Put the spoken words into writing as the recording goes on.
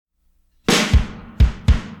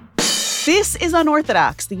This is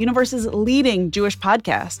Unorthodox, the universe's leading Jewish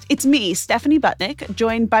podcast. It's me, Stephanie Butnick,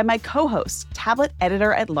 joined by my co-host, tablet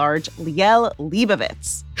editor-at-large, Liel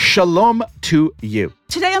Leibovitz. Shalom to you.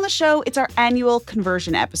 Today on the show, it's our annual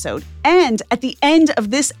conversion episode. And at the end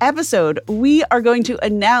of this episode, we are going to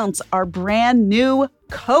announce our brand new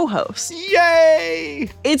co-host.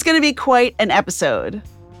 Yay! It's going to be quite an episode.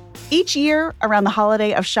 Each year, around the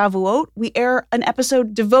holiday of Shavuot, we air an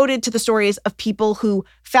episode devoted to the stories of people who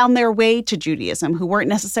found their way to Judaism, who weren't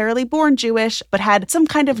necessarily born Jewish, but had some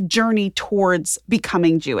kind of journey towards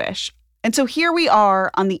becoming Jewish. And so here we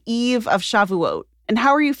are on the eve of Shavuot. And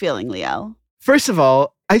how are you feeling, Liel? First of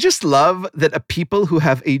all, I just love that people who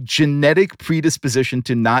have a genetic predisposition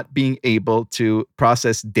to not being able to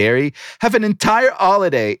process dairy have an entire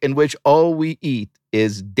holiday in which all we eat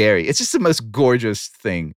is dairy. It's just the most gorgeous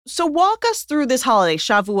thing. So walk us through this holiday,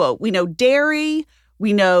 Shavuot. We know dairy,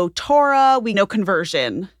 we know Torah, we know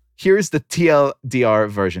conversion. Here's the TLDR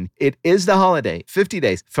version. It is the holiday, 50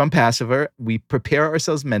 days from Passover. We prepare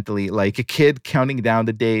ourselves mentally like a kid counting down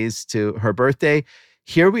the days to her birthday.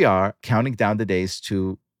 Here we are counting down the days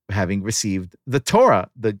to having received the Torah,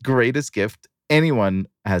 the greatest gift anyone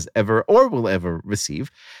has ever or will ever receive.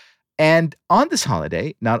 And on this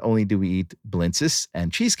holiday, not only do we eat blintzes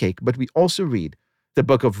and cheesecake, but we also read the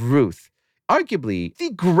book of Ruth, arguably the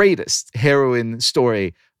greatest heroine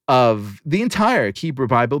story of the entire Hebrew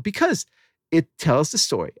Bible, because it tells the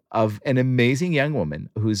story of an amazing young woman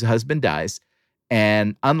whose husband dies.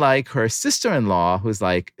 And unlike her sister-in-law, who's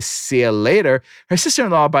like, see you later, her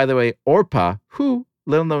sister-in-law, by the way, Orpah, who,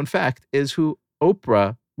 little known fact, is who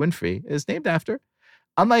Oprah Winfrey is named after.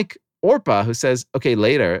 Unlike Orpah, who says, okay,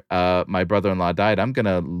 later, my brother-in-law died. I'm going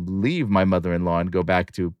to leave my mother-in-law and go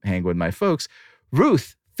back to hang with my folks.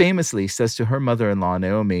 Ruth famously says to her mother-in-law,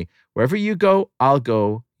 Naomi, wherever you go, I'll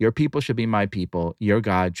go. Your people shall be my people. Your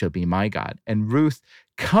God shall be my God. And Ruth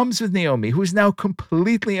comes with Naomi, who is now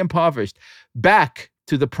completely impoverished, back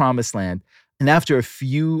to the promised land. And after a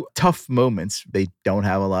few tough moments, they don't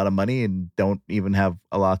have a lot of money and don't even have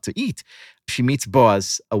a lot to eat. She meets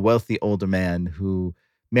Boaz, a wealthy older man who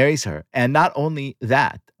marries her. And not only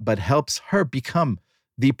that, but helps her become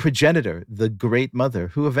the progenitor, the great mother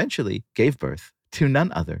who eventually gave birth to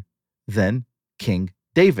none other than King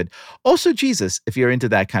David. Also Jesus, if you're into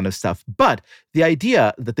that kind of stuff. But the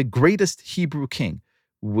idea that the greatest Hebrew king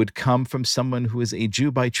would come from someone who is a Jew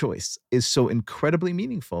by choice is so incredibly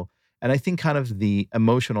meaningful. And I think kind of the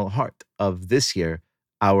emotional heart of this year,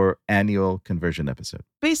 our annual conversion episode.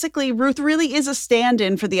 Basically, Ruth really is a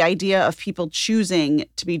stand-in for the idea of people choosing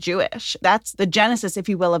to be Jewish. That's the genesis, if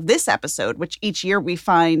you will, of this episode, which each year we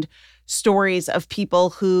find stories of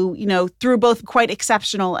people who, you know, through both quite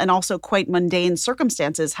exceptional and also quite mundane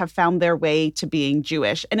circumstances have found their way to being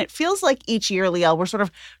Jewish. And it feels like each year, Liel, we're sort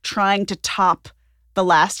of trying to top the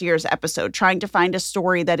last year's episode, trying to find a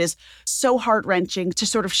story that is so heart-wrenching to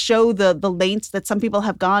sort of show the lengths that some people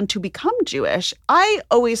have gone to become Jewish. I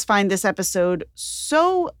always find this episode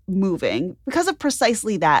so moving because of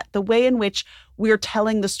precisely that, the way in which we're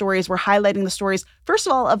telling the stories, we're highlighting the stories, first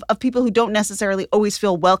of all, of people who don't necessarily always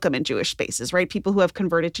feel welcome in Jewish spaces, right? People who have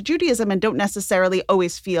converted to Judaism and don't necessarily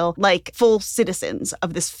always feel like full citizens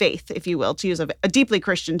of this faith, if you will, to use a deeply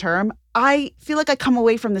Christian term. I feel like I come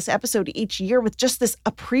away from this episode each year with just this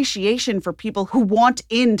appreciation for people who want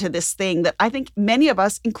into this thing that I think many of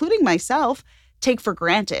us, including myself, take for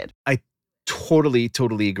granted. I totally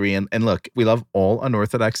agree. And look, we love all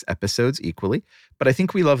unorthodox episodes equally, but I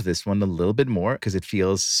think we love this one a little bit more because it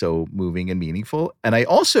feels so moving and meaningful. And I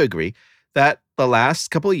also agree that the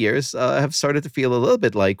last couple of years have started to feel a little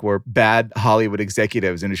bit like we're bad Hollywood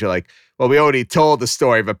executives. And you're like, well, we already told the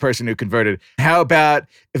story of a person who converted. How about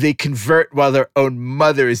if they convert while their own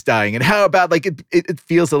mother is dying? And how about like it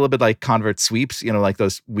feels a little bit like convert sweeps, you know, like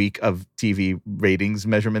those week of TV ratings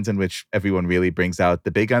measurements in which everyone really brings out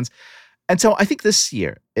the big guns. And so I think this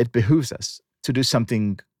year it behooves us to do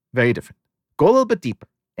something very different. Go a little bit deeper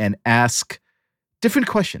and ask different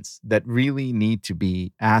questions that really need to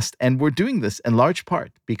be asked. And we're doing this in large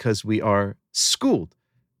part because we are schooled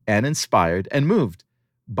and inspired and moved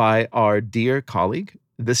by our dear colleague,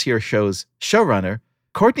 this year's show's showrunner,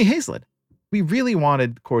 Courtney Hazlett. We really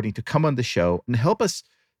wanted Courtney to come on the show and help us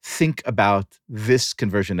think about this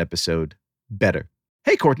conversion episode better.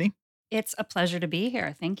 Hey, Courtney. It's a pleasure to be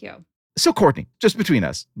here. Thank you. So, Courtney, just between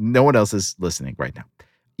us, no one else is listening right now.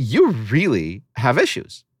 You really have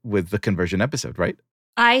issues with the conversion episode, right?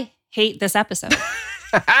 I hate this episode.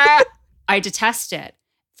 I detest it.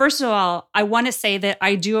 First of all, I want to say that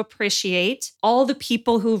I do appreciate all the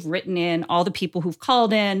people who've written in, all the people who've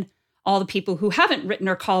called in, all the people who haven't written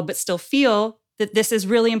or called but still feel that this is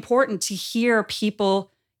really important to hear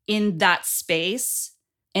people in that space,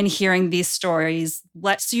 and hearing these stories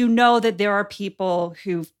lets you know that there are people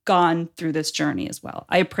who've gone through this journey as well.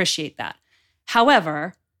 I appreciate that.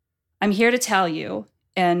 However, I'm here to tell you,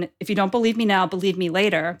 and if you don't believe me now, believe me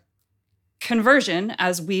later, conversion,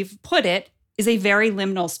 as we've put it, is a very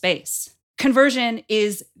liminal space. Conversion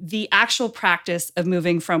is the actual practice of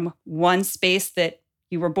moving from one space that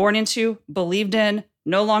you were born into, believed in,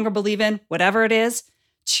 no longer believe in, whatever it is,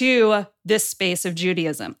 to this space of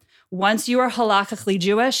Judaism. Once you are halakhically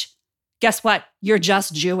Jewish, guess what? You're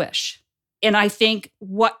just Jewish. And I think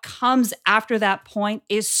what comes after that point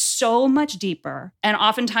is so much deeper and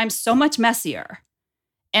oftentimes so much messier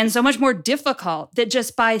and so much more difficult that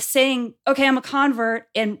just by saying, okay, I'm a convert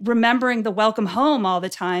and remembering the welcome home all the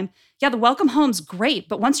time. Yeah, the welcome home's great.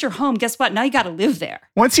 But once you're home, guess what? Now you got to live there.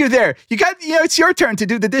 Once you're there, it's your turn to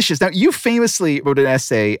do the dishes. Now, you famously wrote an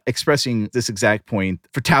essay expressing this exact point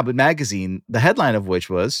for Tablet Magazine, the headline of which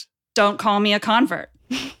was, "Don't call me a convert."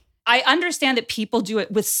 I understand that people do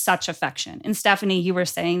it with such affection. And Stephanie, you were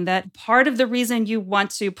saying that part of the reason you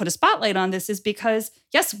want to put a spotlight on this is because,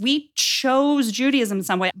 yes, we chose Judaism in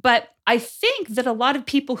some way. But I think that a lot of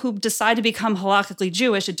people who decide to become halakhically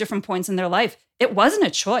Jewish at different points in their life, it wasn't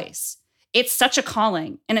a choice. It's such a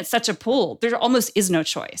calling and it's such a pull. There almost is no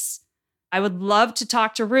choice. I would love to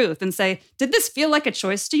talk to Ruth and say, did this feel like a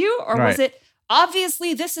choice to you? Or was it,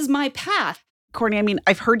 obviously, this is my path? Courtney, I mean,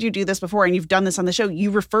 I've heard you do this before and you've done this on the show. You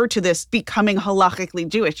refer to this becoming halakhically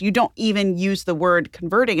Jewish. You don't even use the word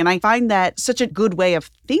converting. And I find that such a good way of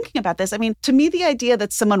thinking about this. I mean, to me, the idea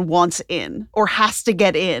that someone wants in or has to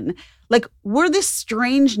get in, like we're this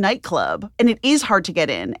strange nightclub and it is hard to get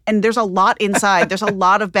in. And there's a lot inside. There's a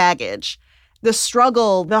lot of baggage. The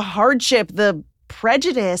struggle, the hardship, the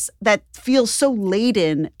prejudice that feels so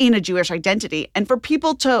laden in a Jewish identity. And for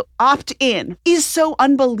people to opt in is so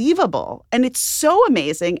unbelievable. And it's so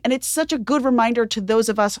amazing. And it's such a good reminder to those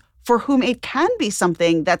of us for whom it can be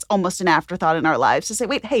something that's almost an afterthought in our lives to say,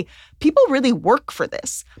 wait, hey, people really work for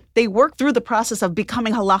this. They work through the process of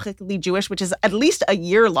becoming halakhically Jewish, which is at least a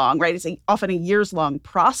year long, right? It's often a years long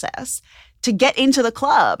process to get into the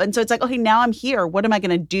club. And so it's like, okay, now I'm here. What am I going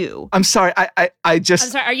to do? I'm sorry. I'm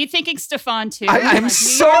sorry. Are you thinking Stefan too? I'm like,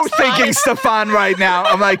 so thinking Stefan right now.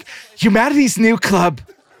 I'm like, humanity's new club.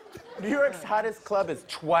 New York's hottest club is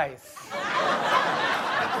Twice.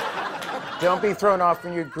 Don't be thrown off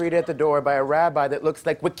when you're greeted at the door by a rabbi that looks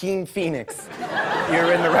like Joaquin Phoenix.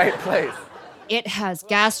 You're in the right place. It has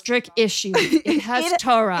gastric issues. It has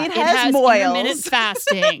Torah. It has moils. Intermittent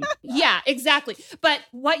fasting. Yeah, exactly. But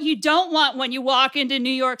what you don't want when you walk into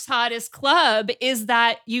New York's hottest club is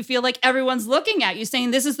that you feel like everyone's looking at you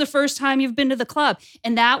saying, this is the first time you've been to the club.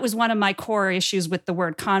 And that was one of my core issues with the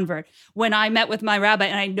word convert. When I met with my rabbi,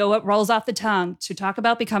 and I know it rolls off the tongue to talk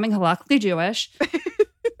about becoming halakhically Jewish,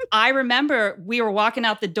 I remember we were walking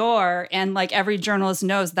out the door and like every journalist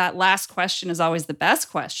knows that last question is always the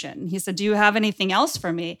best question. He said, do you have anything else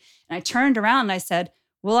for me? And I turned around and I said,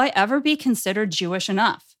 will I ever be considered Jewish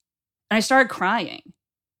enough? And I started crying.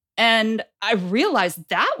 And I realized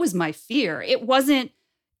that was my fear. It wasn't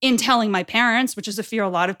in telling my parents, which is a fear a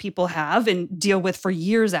lot of people have and deal with for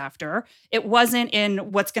years after. It wasn't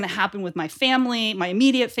in what's going to happen with my family, my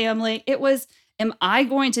immediate family. It was, am I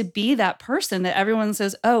going to be that person that everyone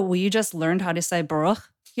says, oh, well, you just learned how to say Baruch,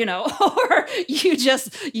 or you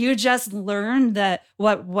just learned that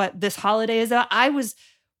what this holiday is about.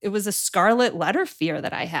 It was a scarlet letter fear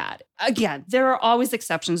that I had. Again, there are always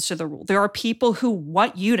exceptions to the rule. There are people who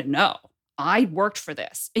want you to know. I worked for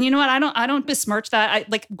this. And you know what? I don't besmirch that.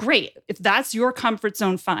 Great. If that's your comfort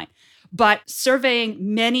zone, fine. But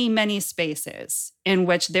surveying many, many spaces in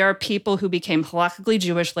which there are people who became halakhically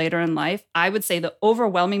Jewish later in life, I would say the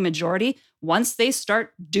overwhelming majority, once they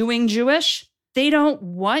start doing Jewish, they don't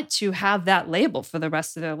want to have that label for the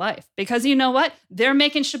rest of their life. Because you know what? They're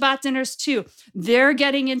making Shabbat dinners too. They're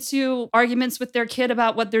getting into arguments with their kid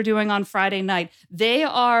about what they're doing on Friday night. They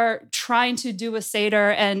are trying to do a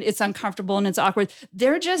Seder and it's uncomfortable and it's awkward.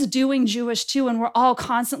 They're just doing Jewish too. And we're all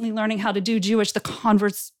constantly learning how to do Jewish, the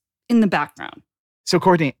converts in the background. So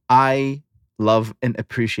Courtney, I love and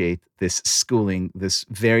appreciate this schooling, this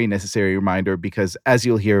very necessary reminder, because as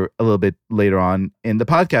you'll hear a little bit later on in the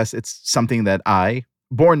podcast, it's something that I,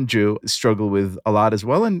 born Jew, struggle with a lot as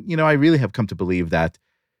well. And, I really have come to believe that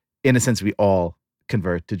in a sense, we all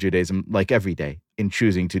convert to Judaism like every day in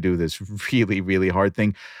choosing to do this really, really hard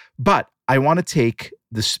thing. But I want to take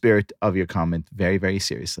the spirit of your comment very, very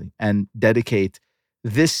seriously and dedicate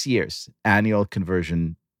this year's annual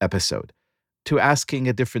conversion episode to asking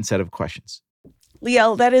a different set of questions.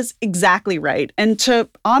 Liel, that is exactly right. And to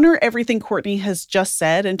honor everything Courtney has just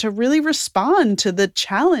said and to really respond to the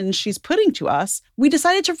challenge she's putting to us, we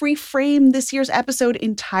decided to reframe this year's episode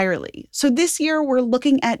entirely. So this year, we're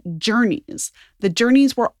looking at journeys, the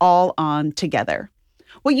journeys we're all on together.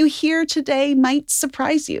 What you hear today might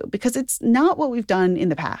surprise you because it's not what we've done in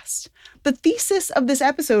the past. The thesis of this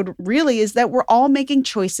episode really is that we're all making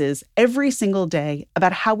choices every single day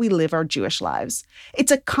about how we live our Jewish lives.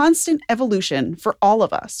 It's a constant evolution for all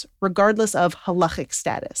of us, regardless of halachic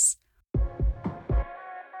status.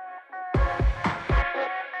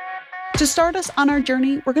 To start us on our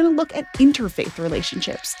journey, we're going to look at interfaith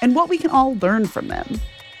relationships and what we can all learn from them.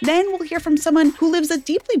 Then we'll hear from someone who lives a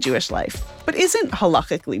deeply Jewish life, but isn't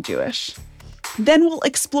halakhically Jewish. Then we'll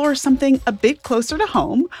explore something a bit closer to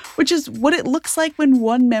home, which is what it looks like when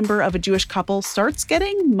one member of a Jewish couple starts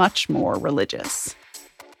getting much more religious.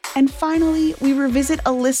 And finally, we revisit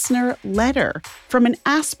a listener letter from an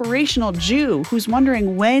aspirational Jew who's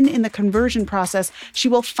wondering when in the conversion process she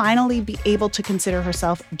will finally be able to consider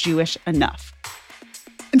herself Jewish enough.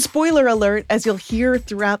 And spoiler alert, as you'll hear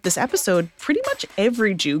throughout this episode, pretty much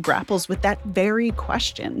every Jew grapples with that very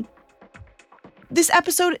question. This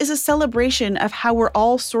episode is a celebration of how we're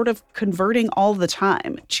all sort of converting all the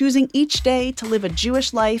time, choosing each day to live a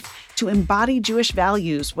Jewish life, to embody Jewish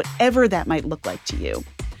values, whatever that might look like to you.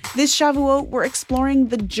 This Shavuot, we're exploring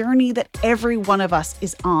the journey that every one of us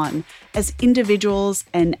is on as individuals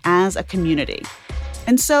and as a community.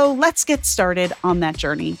 And so let's get started on that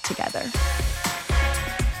journey together.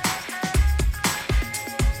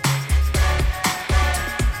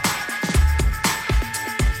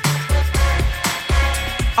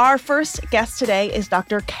 Our first guest today is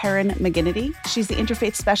Dr. Karen McGinnity. She's the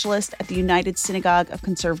interfaith specialist at the United Synagogue of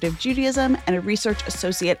Conservative Judaism and a research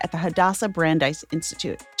associate at the Hadassah Brandeis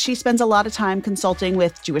Institute. She spends a lot of time consulting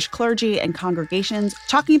with Jewish clergy and congregations,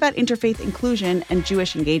 talking about interfaith inclusion and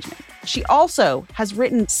Jewish engagement. She also has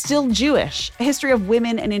written Still Jewish, a history of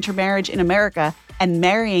women and intermarriage in America and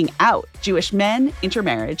marrying out, Jewish men,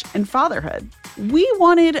 intermarriage, and fatherhood. We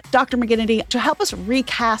wanted Dr. McGinnity to help us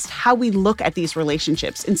recast how we look at these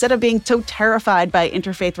relationships instead of being so terrified by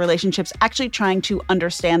interfaith relationships, actually trying to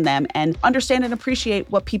understand them and understand and appreciate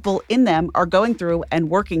what people in them are going through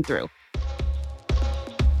and working through.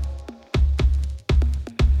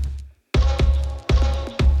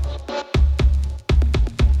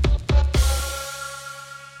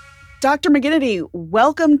 Dr. McGinnity,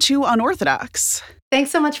 welcome to Unorthodox. Thanks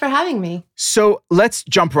so much for having me. So let's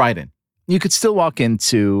jump right in. You could still walk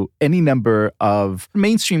into any number of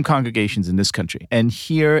mainstream congregations in this country and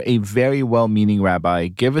hear a very well-meaning rabbi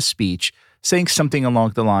give a speech saying something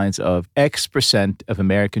along the lines of X% of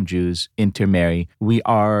American Jews intermarry. We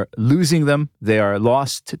are losing them. They are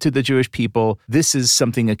lost to the Jewish people. This is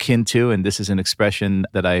something akin to, and this is an expression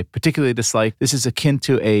that I particularly dislike, this is akin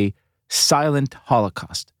to a silent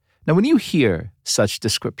Holocaust. Now, when you hear such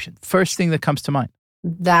description, first thing that comes to mind?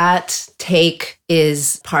 That take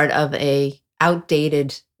is part of a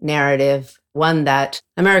outdated narrative, one that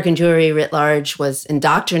American Jewry writ large was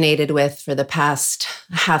indoctrinated with for the past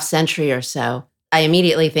half century or so. I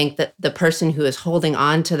immediately think that the person who is holding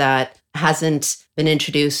on to that hasn't been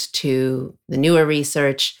introduced to the newer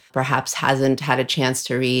research, perhaps hasn't had a chance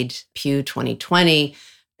to read Pew 2020.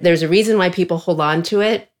 There's a reason why people hold on to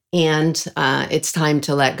it, and it's time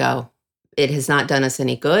to let go. It has not done us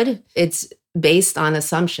any good. It's based on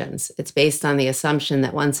assumptions. It's based on the assumption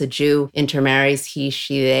that once a Jew intermarries, he,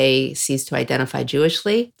 she, they cease to identify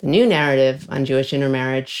Jewishly. The new narrative on Jewish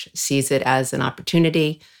intermarriage sees it as an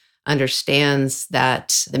opportunity, understands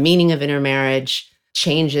that the meaning of intermarriage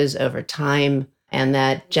changes over time, and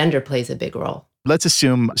that gender plays a big role. Let's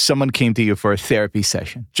assume someone came to you for a therapy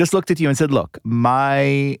session, just looked at you and said, look,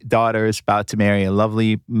 my daughter is about to marry a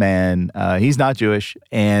lovely man. He's not Jewish,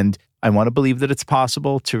 and I want to believe that it's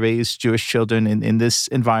possible to raise Jewish children in this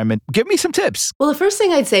environment. Give me some tips. Well, the first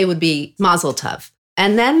thing I'd say would be mazel tov.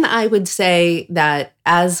 And then I would say that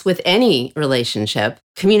as with any relationship,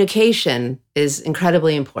 communication is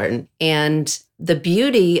incredibly important. And the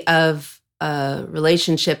beauty of a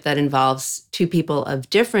relationship that involves two people of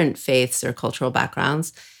different faiths or cultural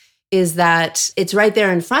backgrounds is that it's right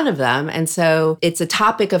there in front of them. And so it's a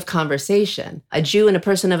topic of conversation. A Jew and a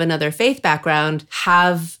person of another faith background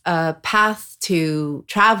have a path to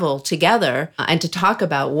travel together and to talk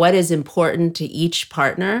about what is important to each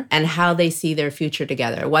partner and how they see their future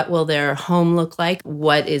together. What will their home look like?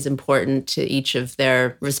 What is important to each of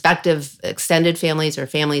their respective extended families or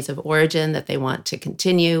families of origin that they want to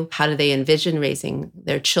continue? How do they envision raising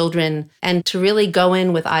their children? And to really go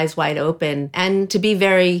in with eyes wide open and to be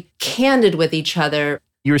very candid with each other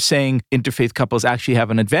You're saying interfaith couples actually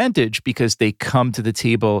have an advantage because they come to the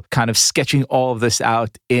table kind of sketching all of this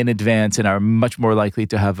out in advance and are much more likely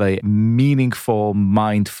to have a meaningful,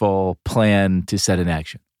 mindful plan to set in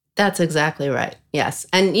action. That's exactly right. Yes.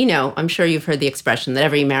 And, you know, I'm sure you've heard the expression that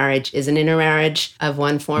every marriage is an intermarriage of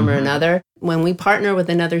one form or another. When we partner with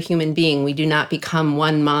another human being, we do not become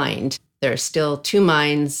one mind. There are still two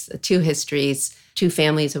minds, two histories, two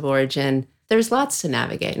families of origin. There's lots to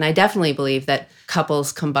navigate. And I definitely believe that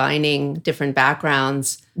couples combining different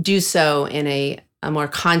backgrounds do so in a more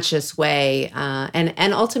conscious way.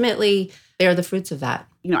 And ultimately, they are the fruits of that.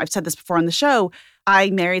 You know, I've said this before on the show.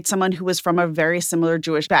 I married someone who was from a very similar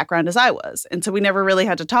Jewish background as I was. And so we never really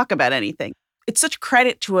had to talk about anything. It's such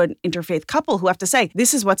credit to an interfaith couple who have to say,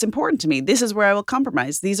 this is what's important to me. This is where I will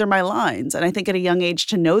compromise. These are my lines. And I think at a young age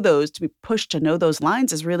to know those, to be pushed to know those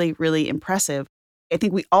lines is really, really impressive. I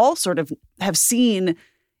think we all sort of have seen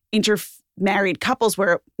intermarried couples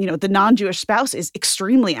where, you know, the non-Jewish spouse is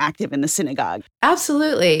extremely active in the synagogue.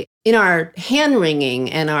 Absolutely. In our hand-wringing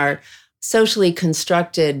and our socially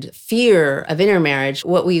constructed fear of intermarriage,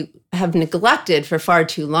 what we have neglected for far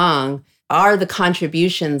too long are the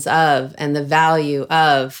contributions of and the value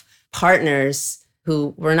of partners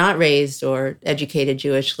who were not raised or educated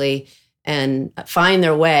Jewishly and find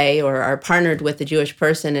their way or are partnered with the Jewish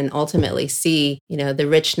person and ultimately see, you know, the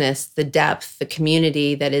richness, the depth, the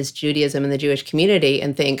community that is Judaism and the Jewish community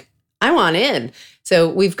and think, I want in. So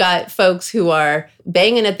we've got folks who are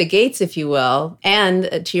banging at the gates, if you will.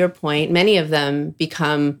 And to your point, many of them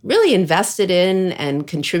become really invested in and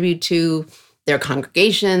contribute to their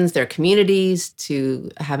congregations, their communities,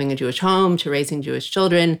 to having a Jewish home, to raising Jewish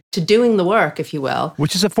children, to doing the work, if you will.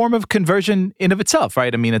 Which is a form of conversion in of itself,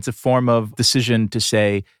 right? I mean, it's a form of decision to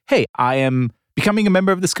say, hey, I am becoming a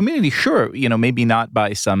member of this community. Sure, you know, maybe not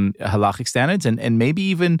by some halachic standards and maybe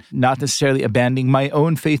even not necessarily abandoning my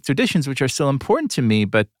own faith traditions, which are still important to me,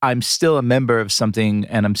 but I'm still a member of something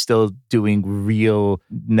and I'm still doing real,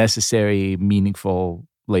 necessary, meaningful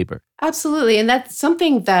labor. Absolutely. And that's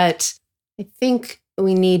something that I think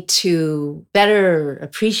we need to better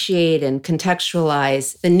appreciate and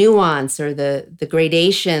contextualize the nuance or the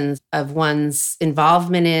gradations of one's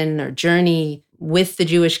involvement in or journey with the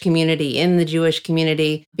Jewish community, in the Jewish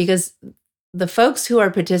community, because the folks who are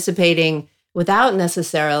participating without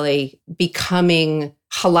necessarily becoming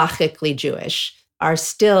halachically Jewish are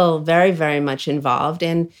still very, very much involved.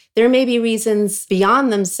 And there may be reasons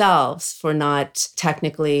beyond themselves for not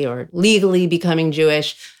technically or legally becoming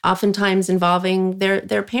Jewish, oftentimes involving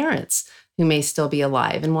their parents who may still be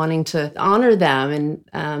alive and wanting to honor them. And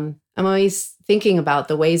I'm always thinking about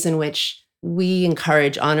the ways in which we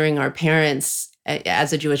encourage honoring our parents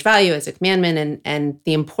as a Jewish value, as a commandment, and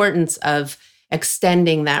the importance of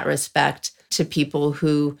extending that respect to people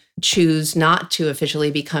who choose not to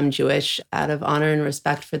officially become Jewish out of honor and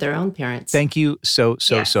respect for their own parents. Thank you so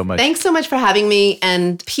much. Thanks so much for having me.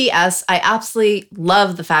 And P.S., I absolutely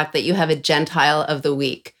love the fact that you have a Gentile of the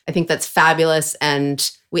Week. I think that's fabulous.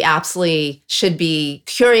 And we absolutely should be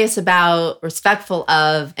curious about, respectful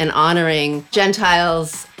of, and honoring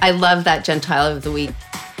Gentiles. I love that Gentile of the Week.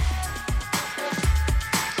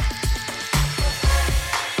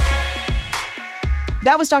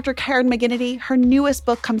 That was Dr. Karen McGinnity. Her newest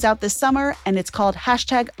book comes out this summer, and it's called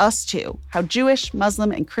 #UsToo, How Jewish,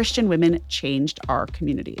 Muslim, and Christian Women Changed Our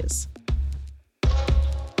Communities.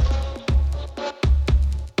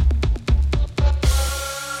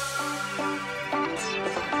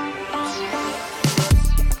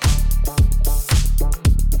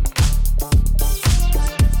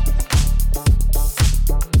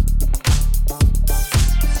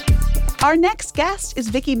 Our next guest is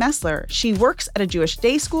Vicki Messler. She works at a Jewish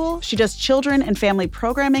day school. She does children and family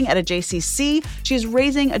programming at a JCC. She is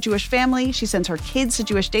raising a Jewish family. She sends her kids to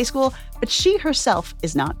Jewish day school, but she herself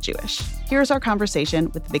is not Jewish. Here's our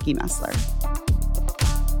conversation with Vicki Messler.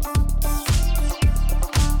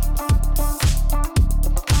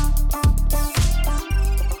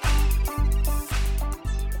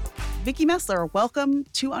 Vicki Messler, welcome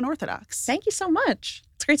to Unorthodox. Thank you so much.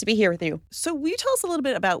 It's great to be here with you. So will you tell us a little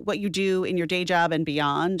bit about what you do in your day job and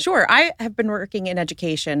beyond? Sure. I have been working in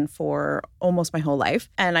education for almost my whole life.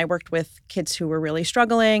 And I worked with kids who were really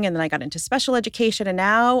struggling. And then I got into special education. And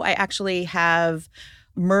now I actually have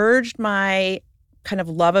merged my kind of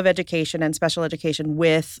love of education and special education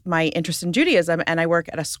with my interest in Judaism. And I work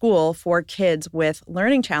at a school for kids with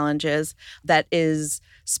learning challenges that is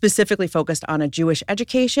specifically focused on a Jewish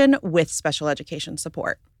education with special education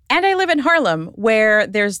support. And I live in Harlem, where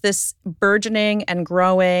there's this burgeoning and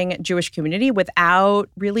growing Jewish community without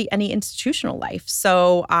really any institutional life.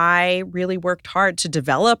 So I really worked hard to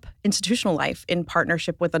develop institutional life in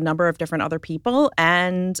partnership with a number of different other people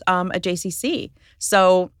and a JCC.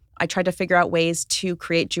 So I tried to figure out ways to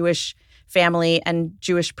create Jewish family and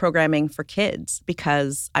Jewish programming for kids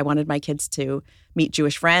because I wanted my kids to meet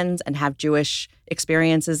Jewish friends and have Jewish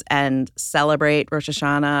experiences and celebrate Rosh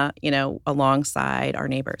Hashanah, alongside our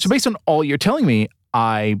neighbors. So based on all you're telling me,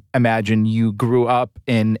 I imagine you grew up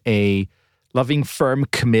in a loving, firm,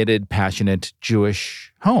 committed, passionate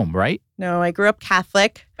Jewish home, right? No, I grew up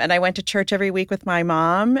Catholic and I went to church every week with my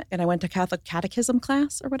mom and I went to Catholic catechism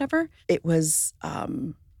class or whatever. It was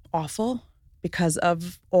awful because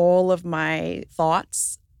of all of my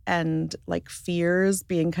thoughts and fears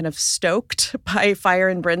being kind of stoked by fire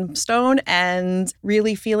and brimstone and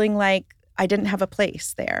really feeling like I didn't have a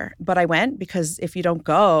place there. But I went because if you don't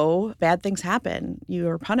go, bad things happen. You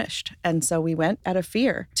are punished. And so we went out of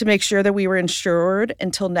fear to make sure that we were insured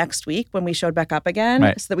until next week when we showed back up again,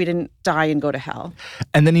 right, so that we didn't die and go to hell.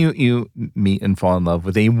 And then you meet and fall in love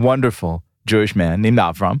with a wonderful Jewish man named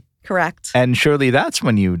Avram. Correct. And surely that's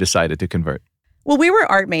when you decided to convert. Well, we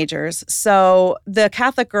were art majors. So the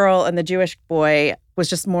Catholic girl and the Jewish boy was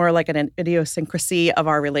just more like an idiosyncrasy of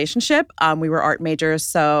our relationship. We were art majors,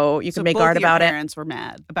 so you could make art about it. Your parents were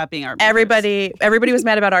mad about being art majors. Everybody was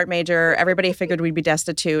mad about art major. Everybody figured we'd be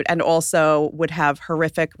destitute and also would have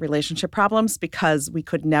horrific relationship problems because we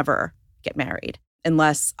could never get married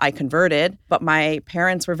unless I converted. But my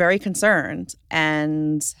parents were very concerned.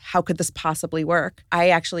 And how could this possibly work? I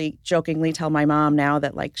actually jokingly tell my mom now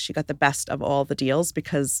that she got the best of all the deals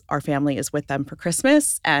because our family is with them for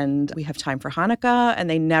Christmas and we have time for Hanukkah and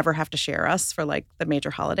they never have to share us for the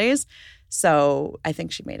major holidays. So I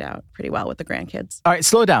think she made out pretty well with the grandkids. All right,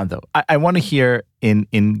 slow down though. I want to hear in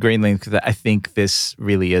great length because I think this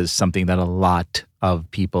really is something that a lot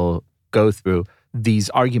of people go through. These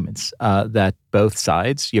arguments that both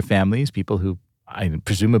sides, your families, people who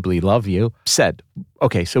presumably love you, said,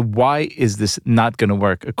 okay, so why is this not going to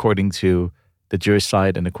work according to the Jewish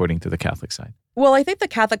side and according to the Catholic side? Well, I think the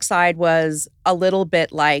Catholic side was a little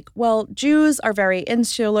bit Jews are very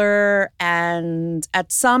insular and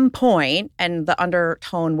at some point, and the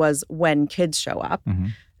undertone was when kids show up,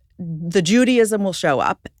 the Judaism will show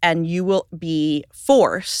up and you will be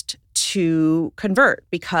forced to convert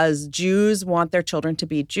because Jews want their children to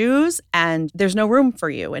be Jews and there's no room for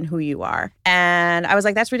you and who you are. And I was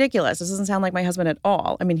like, that's ridiculous. This doesn't sound like my husband at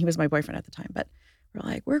all. I mean, he was my boyfriend at the time, but we're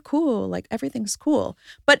like, we're cool. Everything's cool.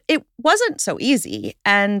 But it wasn't so easy.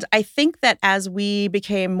 And I think that as we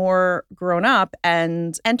became more grown up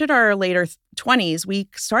and entered our later 20s, we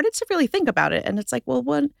started to really think about it. And it's well,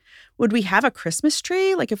 would we have a Christmas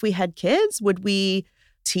tree? If we had kids, would we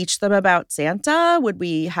teach them about Santa? Would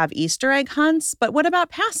we have Easter egg hunts? But what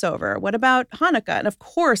about Passover? What about Hanukkah? And of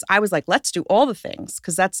course, I was like, let's do all the things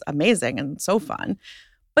because that's amazing and so fun.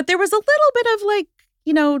 But there was a little bit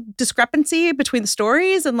of discrepancy between the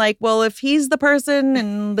stories and well, if he's the person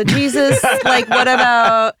and the Jesus, what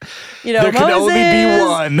about, there Moses? Can only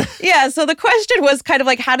be one. Yeah. So the question was kind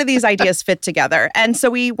of how do these ideas fit together? And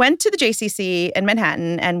so we went to the JCC in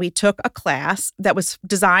Manhattan and we took a class that was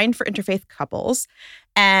designed for interfaith couples.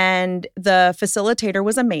 And the facilitator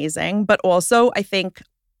was amazing, but also I think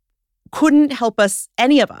couldn't help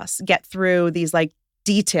any of us get through these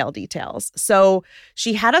details. So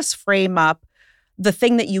she had us frame up the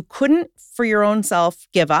thing that you couldn't for your own self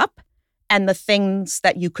give up and the things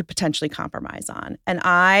that you could potentially compromise on. And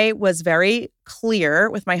I was very clear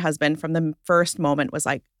with my husband from the first moment was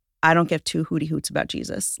I don't give two hooty hoots about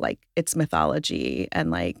Jesus. It's mythology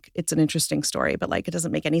and it's an interesting story, but it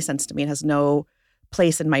doesn't make any sense to me. It has no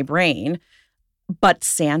place in my brain. But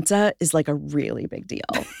Santa is a really big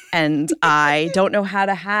deal. And I don't know how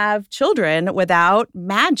to have children without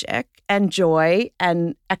magic and joy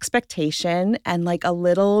and expectation and a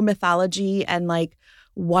little mythology and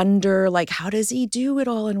wonder, how does he do it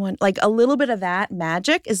all in one? A little bit of that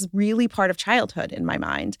magic is really part of childhood in my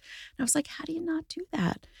mind. And I was like, how do you not do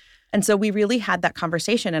that? And so we really had that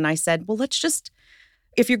conversation. And I said, well, let's just,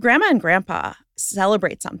 if your grandma and grandpa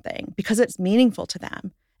celebrate something because it's meaningful to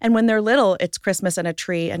them, and when they're little, it's Christmas and a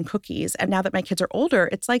tree and cookies. And now that my kids are older,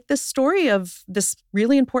 it's this story of this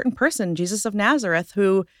really important person, Jesus of Nazareth,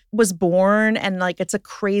 who was born and it's a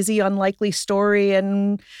crazy, unlikely story.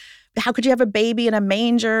 And how could you have a baby in a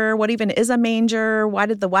manger? What even is a manger? Why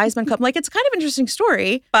did the wise men come? It's kind of an interesting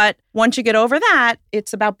story. But once you get over that,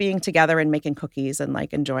 it's about being together and making cookies and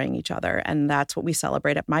enjoying each other. And that's what we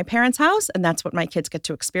celebrate at my parents' house. And that's what my kids get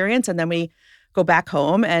to experience. And then we go back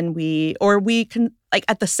home and we can, like,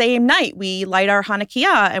 at the same night, we light our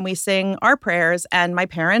Hanukkah and we sing our prayers, and my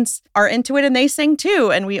parents are into it and they sing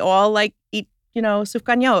too. And we all like eat,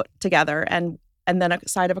 sufganiyot together and then a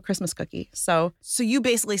side of a Christmas cookie. So you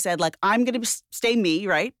basically said, like, I'm going to stay me,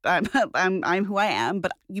 right? I'm who I am,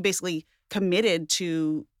 but you basically committed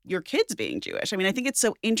to your kids being Jewish. I mean, I think it's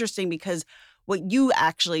so interesting because what you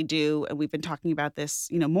actually do, and we've been talking about this,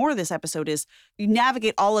 more of this episode, is you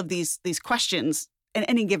navigate all of these questions in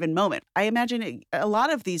any given moment. I imagine a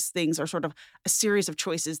lot of these things are sort of a series of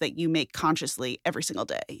choices that you make consciously every single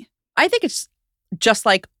day. I think it's just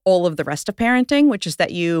like all of the rest of parenting, which is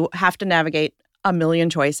that you have to navigate a million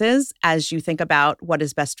choices as you think about what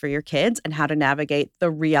is best for your kids and how to navigate the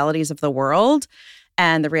realities of the world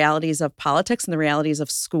and the realities of politics and the realities of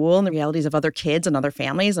school and the realities of other kids and other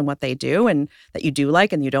families and what they do and that you do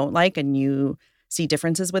like and you don't like and you see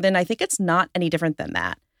differences within. I think it's not any different than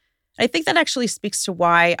that. I think that actually speaks to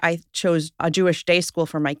why I chose a Jewish day school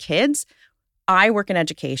for my kids. I work in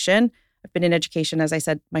education. I've been in education, as I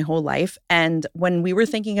said, my whole life. And when we were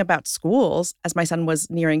thinking about schools, as my son was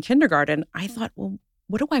nearing kindergarten, I thought, well,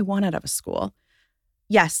 what do I want out of a school?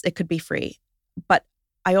 Yes, it could be free. But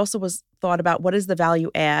I also thought about what is the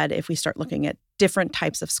value add if we start looking at different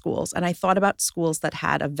types of schools. And I thought about schools that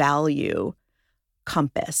had a value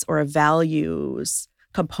compass or a values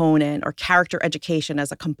component or character education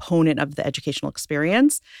as a component of the educational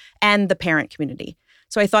experience and the parent community.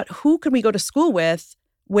 So I thought, who can we go to school with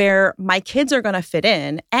where my kids are going to fit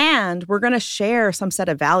in and we're going to share some set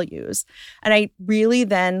of values? And I really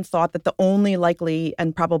then thought that the only likely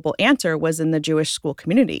and probable answer was in the Jewish school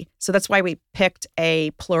community. So that's why we picked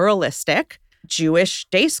a pluralistic Jewish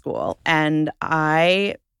day school. And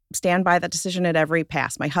I stand by that decision at every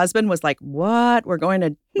pass. My husband was like, what? We're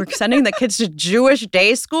sending the kids to Jewish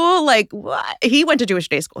day school? Like, what? He went to Jewish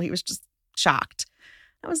day school. He was just shocked.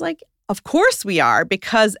 I was like, of course we are,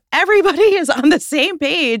 because everybody is on the same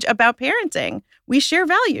page about parenting. We share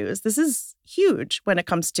values. This is huge when it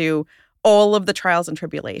comes to all of the trials and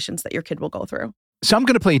tribulations that your kid will go through. So I'm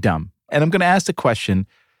going to play dumb, and I'm going to ask the question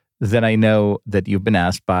that I know that you've been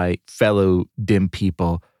asked by fellow dim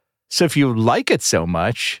people. So if you like it so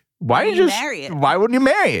much, why wouldn't you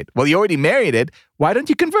marry it? Well, you already married it. Why don't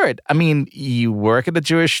you convert? I mean, you work at a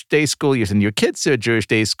Jewish day school. You're sending your kids to a Jewish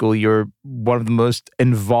day school. You're one of the most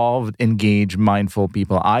involved, engaged, mindful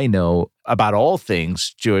people I know about all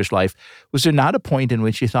things Jewish life. Was there not a point in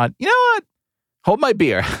which you thought, you know what? Hold my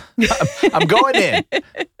beer. I'm going in.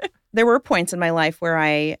 There were points in my life where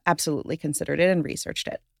I absolutely considered it and researched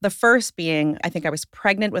it. The first being, I think I was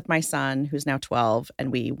pregnant with my son, who's now 12, and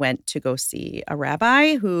we went to go see a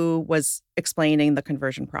rabbi who was explaining the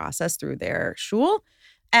conversion process through their shul.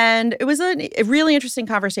 And it was a really interesting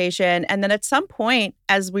conversation. And then at some point,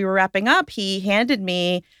 as we were wrapping up, he handed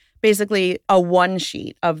me basically a one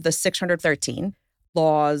sheet of the 613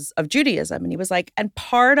 laws of Judaism. And he was like, and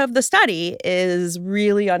part of the study is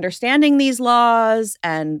really understanding these laws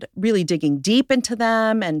and really digging deep into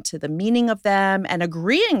them and to the meaning of them and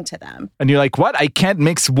agreeing to them. And you're like, what? I can't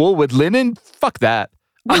mix wool with linen? Fuck that.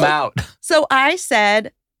 I'm out. So I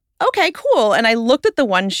said, okay, cool. And I looked at the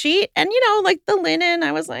one sheet and, like the linen,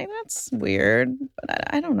 I was like, that's weird,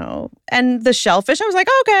 but I don't know. And the shellfish, I was like,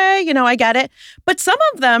 okay, I get it. But some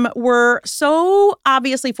of them were so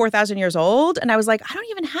obviously 4,000 years old. And I was like, I don't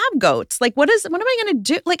even have goats. Like, what am I going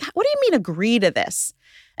to do? Like, what do you mean agree to this?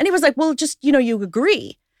 And he was like, well, just, you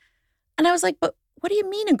agree. And I was like, but what do you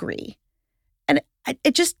mean agree? And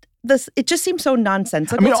it just seemed so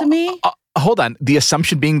nonsensical to me. Hold on. The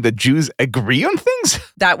assumption being the Jews agree on things?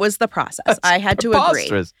 That was the process. That's I had to agree.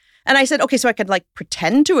 And I said, okay, so I could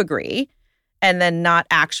pretend to agree and then not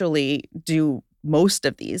actually do most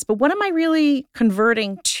of these. But what am I really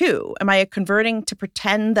converting to? Am I converting to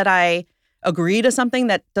pretend that I agree to something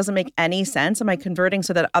that doesn't make any sense? Am I converting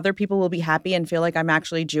so that other people will be happy and feel like I'm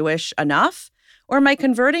actually Jewish enough? Or am I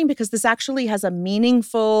converting because this actually has a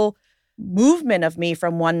meaningful movement of me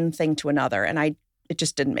from one thing to another? And it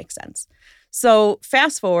just didn't make sense. So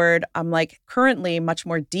fast forward, I'm currently much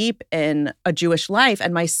more deep in a Jewish life.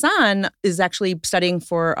 And my son is actually studying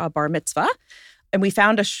for a bar mitzvah. And we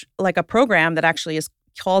found a program that actually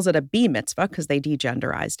calls it a B mitzvah because they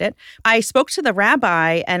degenderized it. I spoke to the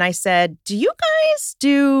rabbi and I said, do you guys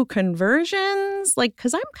do conversions?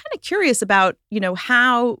 Because I'm kind of curious about,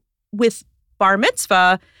 how with bar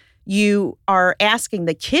mitzvah, you are asking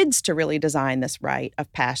the kids to really design this rite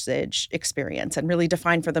of passage experience and really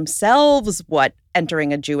define for themselves what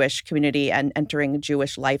entering a Jewish community and entering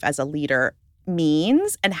Jewish life as a leader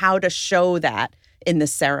means and how to show that in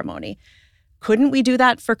this ceremony. couldn't we do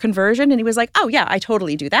that for conversion? And he was like, oh, yeah, I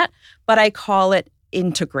totally do that. But I call it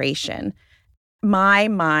integration. My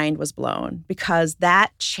mind was blown because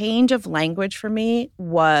that change of language for me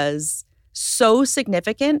was so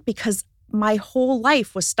significant because my whole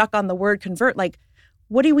life was stuck on the word convert. Like,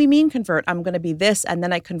 what do we mean convert? I'm going to be this and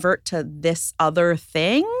then I convert to this other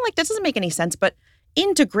thing? Like, that doesn't make any sense. But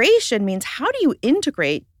integration means how do you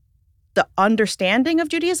integrate the understanding of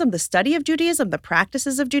Judaism, the study of Judaism, the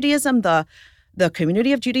practices of Judaism, the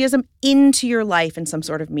community of Judaism into your life in some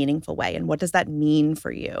sort of meaningful way? And what does that mean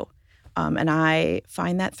for you? And I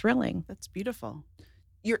find that thrilling. That's beautiful.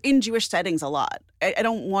 You're in Jewish settings a lot. I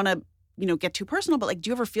don't want to, get too personal, but like, do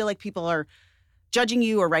you ever feel like people are judging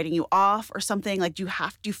you or writing you off or something? Like, do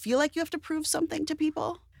you feel like you have to prove something to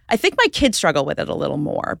people? I think my kids struggle with it a little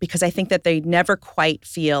more because I think that they never quite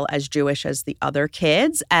feel as Jewish as the other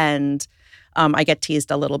kids. And I get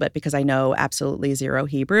teased a little bit because I know absolutely zero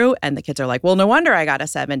Hebrew. And the kids are like, well, no wonder I got a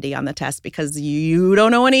 70 on the test because you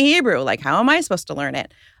don't know any Hebrew. Like, how am I supposed to learn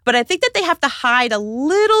it? But I think that they have to hide a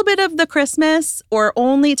little bit of the Christmas or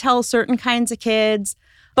only tell certain kinds of kids.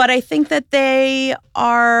 But I think that they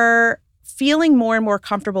are feeling more and more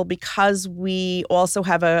comfortable because we also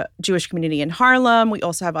have a Jewish community in Harlem. We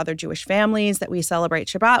also have other Jewish families that we celebrate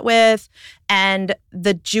Shabbat with. And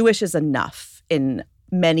the Jewish is enough in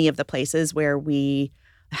many of the places where we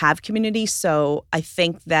have community. So I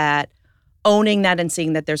think that owning that and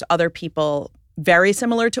seeing that there's other people very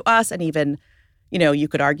similar to us and even, you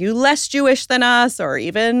could argue less Jewish than us or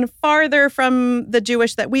even farther from the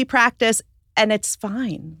Jewish that we practice. And it's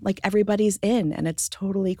fine. Like, everybody's in and it's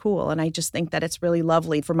totally cool. And I just think that it's really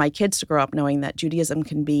lovely for my kids to grow up knowing that Judaism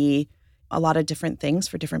can be a lot of different things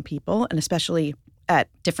for different people, and especially at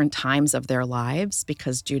different times of their lives,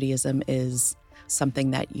 because Judaism is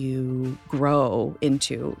something that you grow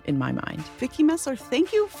into, in my mind. Vicki Messler,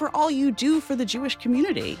 thank you for all you do for the Jewish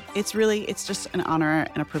community. It's just an honor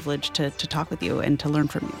and a privilege to talk with you and to learn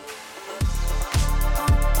from you.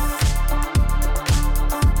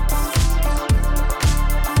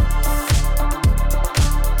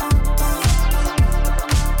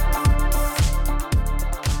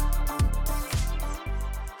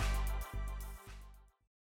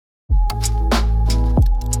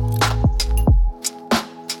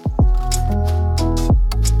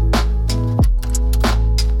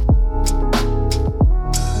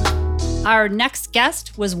 Our next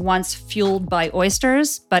guest was once fueled by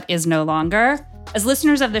oysters, but is no longer. As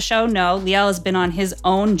listeners of the show know, Liel has been on his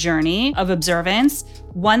own journey of observance.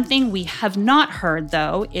 One thing we have not heard,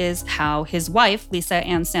 though, is how his wife, Lisa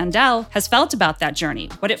Ann Sandell, has felt about that journey,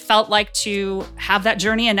 what it felt like to have that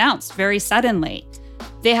journey announced very suddenly.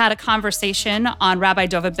 They had a conversation on Rabbi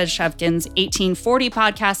Dovid Ben-Shevkin's 1840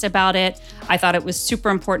 podcast about it. I thought it was super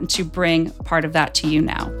important to bring part of that to you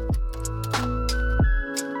now.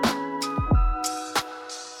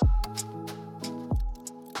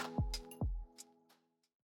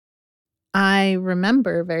 I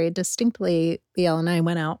remember very distinctly, Liel and I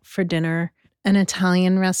went out for dinner, an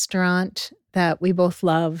Italian restaurant that we both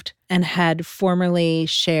loved and had formerly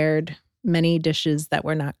shared many dishes that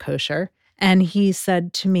were not kosher. And he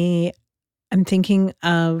said to me, I'm thinking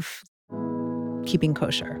of keeping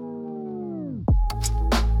kosher.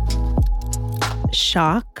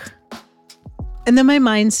 Shock. And then my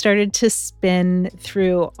mind started to spin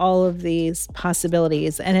through all of these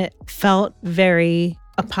possibilities, and it felt very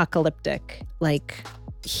apocalyptic, like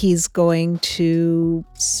he's going to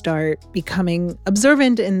start becoming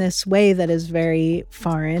observant in this way that is very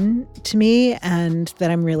foreign to me and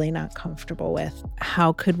that I'm really not comfortable with.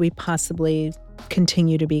 How could we possibly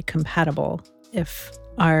continue to be compatible if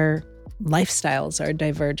our lifestyles are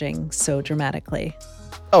diverging so dramatically?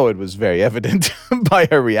 Oh, it was very evident by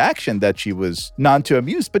her reaction that she was none too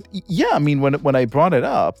amused. But yeah, I mean, when I brought it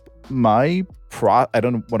up, I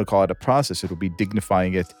don't want to call it a process. It would be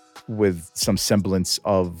dignifying it with some semblance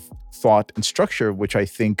of thought and structure, which I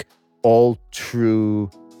think all true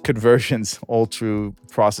conversions, all true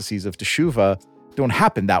processes of teshuvah don't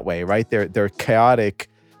happen that way, right? They're chaotic,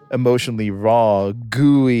 emotionally raw,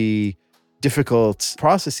 gooey, difficult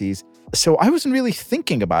processes. So I wasn't really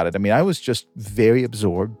thinking about it. I mean, I was just very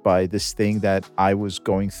absorbed by this thing that I was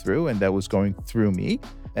going through and that was going through me.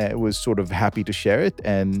 I was sort of happy to share it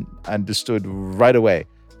and understood right away.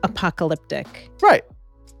 Apocalyptic. Right.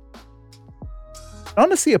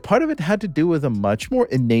 Honestly, a part of it had to do with a much more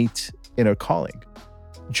innate inner calling.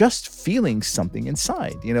 Just feeling something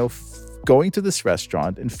inside, going to this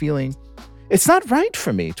restaurant and feeling it's not right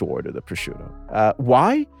for me to order the prosciutto.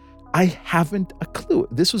 Why? I haven't a clue.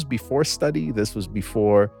 This was before study. This was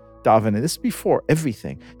before davening. This is before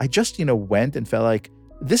everything. I just, went and felt like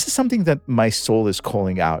this is something that my soul is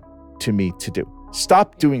calling out to me to do.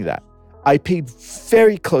 Stop doing that. I paid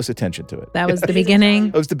very close attention to it. That was the beginning.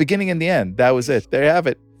 It was the beginning and the end. That was it. There you have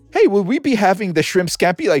it. Hey, will we be having the shrimp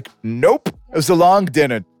scampi? Like, nope. It was a long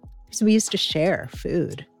dinner. So we used to share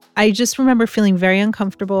food. I just remember feeling very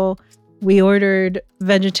uncomfortable. We ordered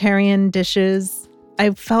vegetarian dishes.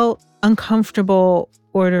 I felt uncomfortable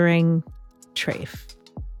ordering treif.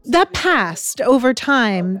 That passed over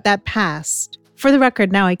time. That passed. For the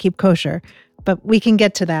record, now I keep kosher, but we can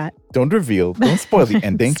get to that. Don't reveal. Don't spoil the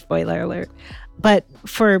ending. Spoiler alert. But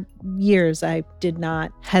for years, I did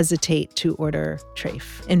not hesitate to order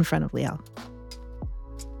treif in front of Liel.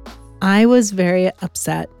 I was very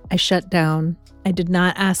upset. I shut down. I did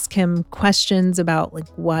not ask him questions about like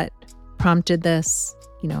what prompted this.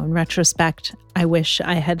 You know, in retrospect, I wish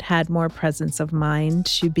I had had more presence of mind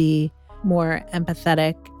to be more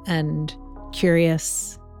empathetic and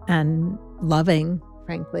curious and loving,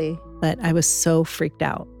 frankly. But I was so freaked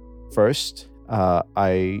out. First,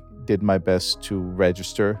 I did my best to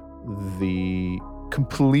register the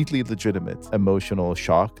completely legitimate emotional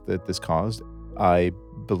shock that this caused. I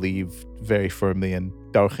believe very firmly in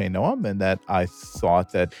Darchei Noam, and that I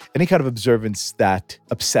thought that any kind of observance that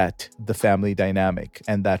upset the family dynamic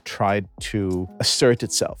and that tried to assert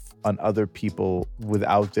itself on other people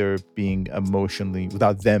without them being emotionally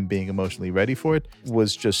ready for it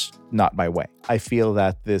was just not my way. I feel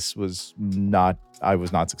that I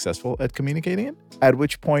was not successful at communicating it. At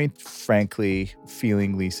which point, frankly,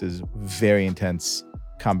 feeling Lisa's very intense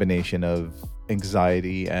combination of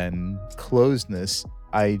anxiety and closeness,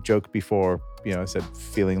 I joked before, I said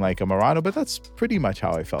feeling like a Marano, but that's pretty much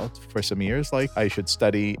how I felt for some years. Like I should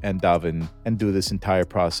study and daven and do this entire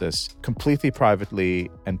process completely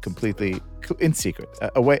privately and completely in secret,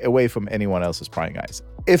 away from anyone else's prying eyes.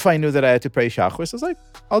 If I knew that I had to pray Shacharis, I was like,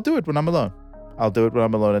 I'll do it when I'm alone. I'll do it when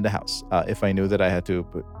I'm alone in the house. If I knew that I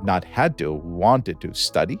wanted to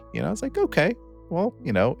study, I was like, okay, well,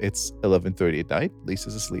 it's 11:30 at night.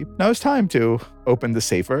 Lisa's asleep. Now it's time to open the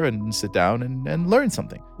sefer and sit down and learn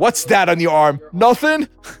something. What's that on your arm? Nothing?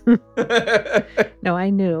 No, I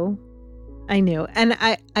knew. And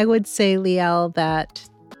I would say, Liel, that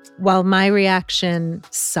while my reaction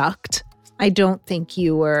sucked, I don't think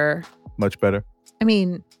you were... Much better. I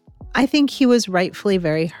mean, I think he was rightfully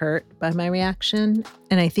very hurt by my reaction.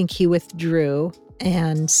 And I think he withdrew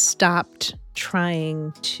and stopped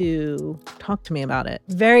trying to talk to me about it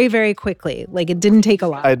very, very quickly. Like it didn't take a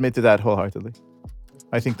lot. I admit to that wholeheartedly.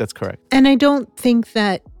 I think that's correct. And I don't think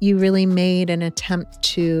that you really made an attempt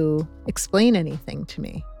to explain anything to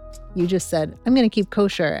me. You just said, I'm going to keep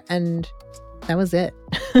kosher. And that was it.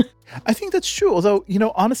 I think that's true. Although,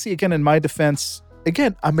 honestly, again, in my defense,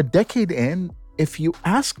 I'm a decade in. If you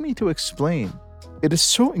ask me to explain, it is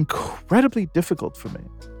so incredibly difficult for me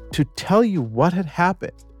to tell you what had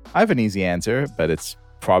happened. I have an easy answer, but it's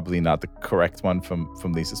probably not the correct one from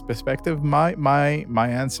Lisa's perspective. My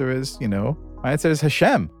answer is,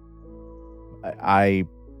 Hashem. I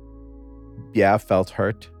felt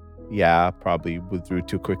hurt. Yeah, probably withdrew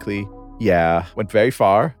too quickly. Yeah, went very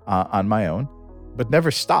far on my own, but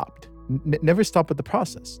never stopped. Never stopped with the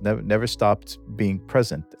process. Never stopped being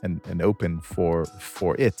present and open for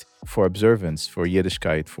it, for observance, for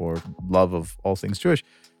Yiddishkeit, for love of all things Jewish.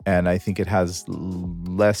 And I think it has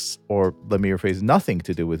less, or let me rephrase, nothing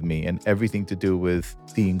to do with me and everything to do with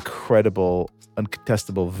the incredible,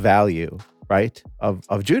 uncontestable value, right,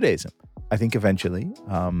 of Judaism. I think eventually,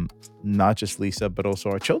 not just Lisa, but also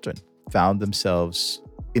our children found themselves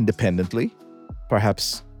independently,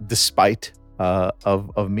 perhaps despite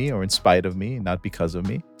of me or in spite of me, not because of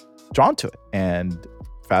me, drawn to it. And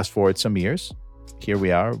fast forward some years, here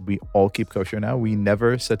we are. We all keep kosher now. We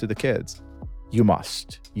never said to the kids,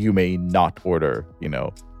 you may not order,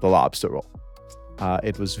 the lobster roll.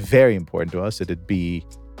 It was very important to us that it be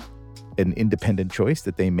an independent choice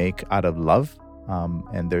that they make out of love.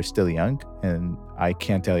 And they're still young. And I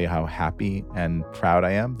can't tell you how happy and proud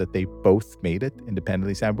I am that they both made it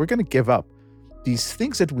independently. Saying, we're going to give up these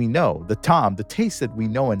things that we know, the taste that we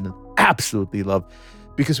know and absolutely love,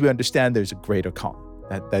 because we understand there's a greater calling,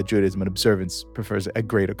 that Judaism and observance prefers a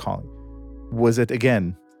greater calling. Was it,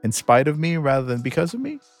 again, in spite of me rather than because of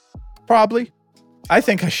me? Probably. I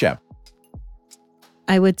think Hashem.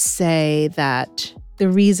 I would say that the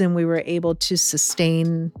reason we were able to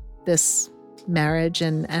sustain this marriage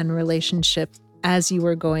and relationship as you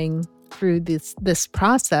were going through this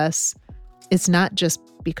process is not just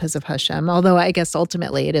because of Hashem, although I guess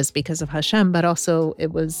ultimately it is because of Hashem, but also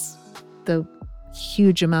it was the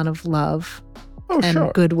huge amount of love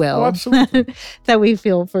and goodwill absolutely. that we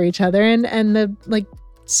feel for each other and the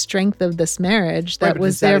strength of this marriage that Right, but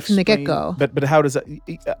was does that there from the explain- get-go. But how does that?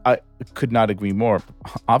 I could not agree more,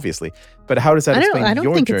 obviously. But how does that explain I don't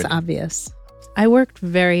your think journey? it's obvious. I worked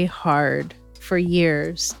very hard for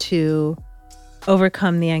years to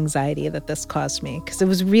overcome the anxiety that this caused me, because it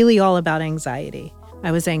was really all about anxiety.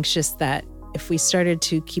 I was anxious that if we started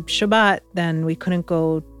to keep Shabbat, then we couldn't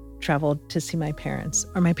go travel to see my parents,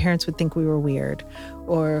 or my parents would think we were weird,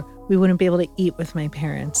 or we wouldn't be able to eat with my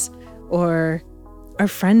parents, or our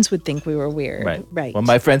friends would think we were weird. Right. Well,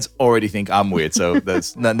 my friends already think I'm weird, so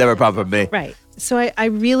that's never a problem for me. Right. So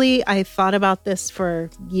I thought about this for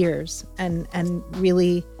years and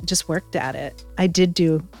really just worked at it. I did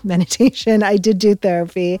do meditation. I did do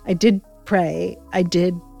therapy. I did pray. I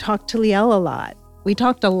did talk to Liel a lot. We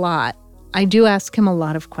talked a lot. I do ask him a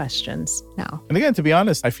lot of questions now. And again, to be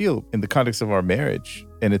honest, I feel in the context of our marriage,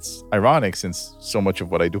 and it's ironic since so much of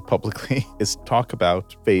what I do publicly is talk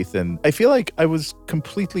about faith. And I feel like I was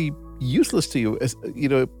completely useless to you, as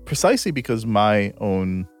precisely because my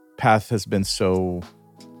own path has been so,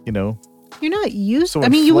 You're not useless. so I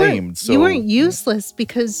mean, inflamed. you weren't useless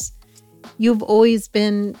because you've always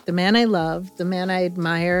been the man I love, the man I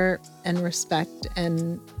admire and respect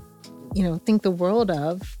and, think the world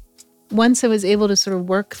of. Once I was able to sort of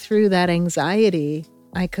work through that anxiety,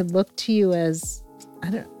 I could look to you as,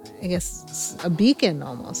 I guess, a beacon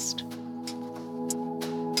almost.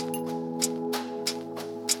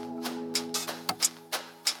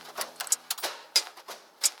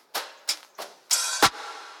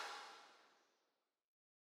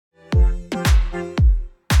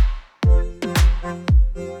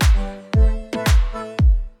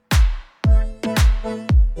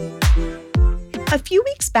 A few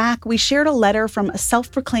weeks back, we shared a letter from a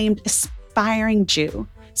self-proclaimed aspiring Jew,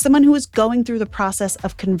 someone who was going through the process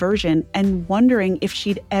of conversion and wondering if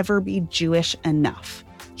she'd ever be Jewish enough.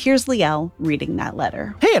 Here's Liel reading that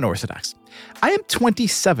letter. Hey, Unorthodox. I am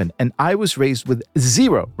 27 and I was raised with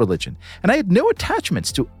zero religion, and I had no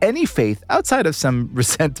attachments to any faith outside of some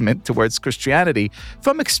resentment towards Christianity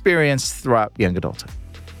from experience throughout young adulthood.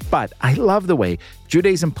 But I love the way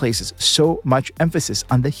Judaism places so much emphasis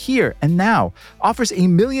on the here and now, offers a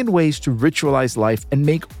million ways to ritualize life and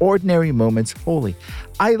make ordinary moments holy.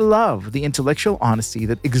 I love the intellectual honesty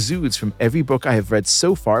that exudes from every book I have read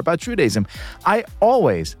so far about Judaism. I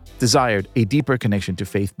always desired a deeper connection to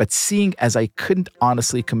faith, but seeing as I couldn't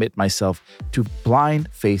honestly commit myself to blind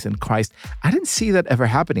faith in Christ, I didn't see that ever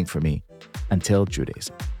happening for me until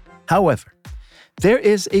Judaism. However, there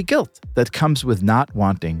is a guilt that comes with not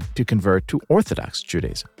wanting to convert to Orthodox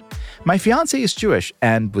Judaism. My fiance is Jewish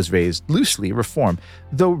and was raised loosely Reform,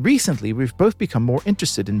 though recently we've both become more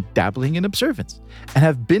interested in dabbling in observance and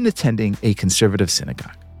have been attending a conservative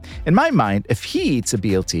synagogue. In my mind, if he eats a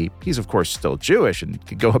BLT, he's of course still Jewish and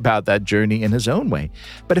could go about that journey in his own way.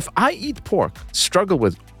 But if I eat pork, struggle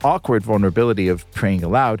with awkward vulnerability of praying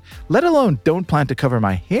aloud, let alone don't plan to cover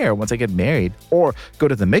my hair once I get married or go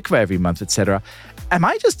to the mikveh every month, etc., am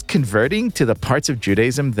I just converting to the parts of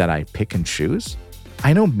Judaism that I pick and choose?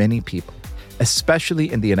 I know many people,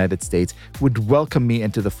 especially in the United States, would welcome me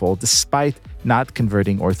into the fold despite not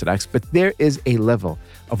converting Orthodox, but there is a level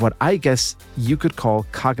of what I guess you could call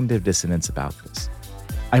cognitive dissonance about this.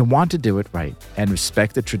 I want to do it right and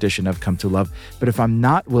respect the tradition I've come to love, but if I'm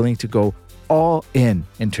not willing to go all in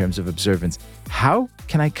terms of observance, how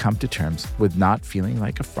can I come to terms with not feeling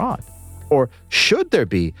like a fraud? Or should there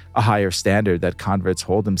be a higher standard that converts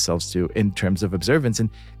hold themselves to in terms of observance? And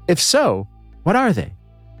if so, what are they?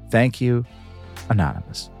 Thank you,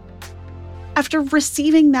 Anonymous. After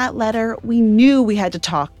receiving that letter, we knew we had to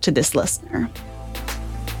talk to this listener.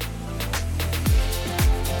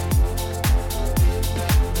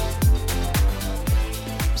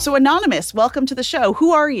 So Anonymous, welcome to the show.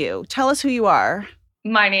 Who are you? Tell us who you are.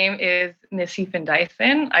 My name is Missy Van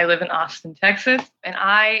Dyson. I live in Austin, Texas, and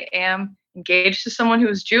I am engaged to someone who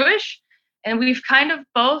is Jewish. And we've kind of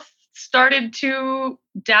both started to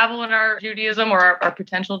dabble in our Judaism or our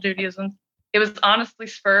potential Judaism. It was honestly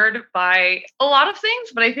spurred by a lot of things,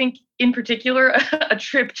 but I think in particular, a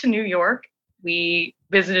trip to New York. We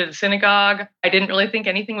visited a synagogue. I didn't really think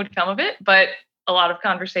anything would come of it, but a lot of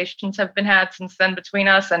conversations have been had since then between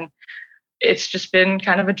us, and it's just been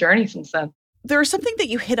kind of a journey since then. There's something that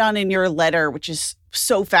you hit on in your letter, which is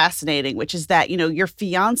so fascinating, which is that, your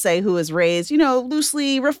fiance who is raised,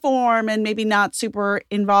 loosely Reform and maybe not super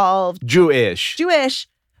involved. Jewish.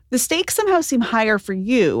 The stakes somehow seem higher for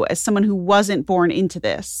you as someone who wasn't born into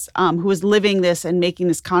this, who is living this and making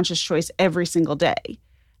this conscious choice every single day.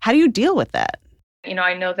 How do you deal with that?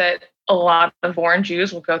 I know that a lot of foreign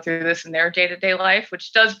Jews will go through this in their day-to-day life,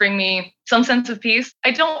 which does bring me some sense of peace.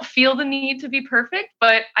 I don't feel the need to be perfect,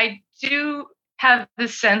 but I do have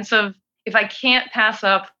this sense of, if I can't pass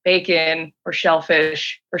up bacon or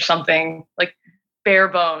shellfish or something like bare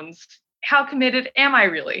bones, how committed am I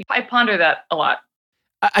really? I ponder that a lot.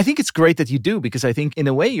 I think it's great that you do, because I think in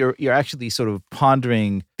a way you're actually sort of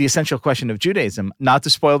pondering the essential question of Judaism. Not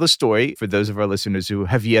to spoil the story for those of our listeners who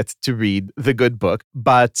have yet to read the good book,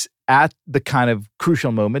 but at the kind of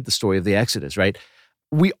crucial moment, the story of the Exodus, right?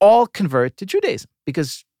 We all convert to Judaism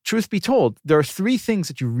because, truth be told, there are three things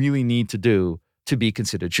that you really need to do to be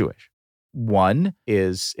considered Jewish. One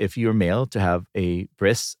is, if you're male, to have a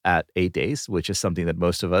bris at 8 days, which is something that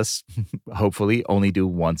most of us hopefully only do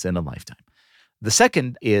once in a lifetime. The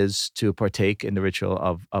second is to partake in the ritual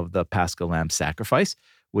of the Paschal Lamb sacrifice,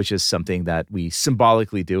 which is something that we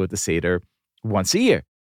symbolically do at the Seder once a year.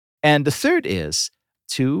 And the third is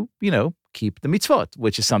to, keep the mitzvot,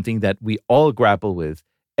 which is something that we all grapple with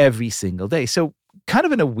every single day. So kind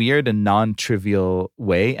of in a weird and non-trivial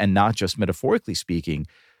way, and not just metaphorically speaking,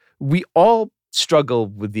 we all struggle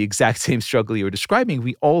with the exact same struggle you were describing.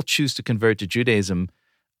 We all choose to convert to Judaism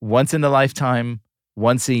once in a lifetime,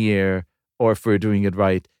 once a year, or if we're doing it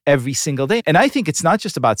right, every single day. And I think it's not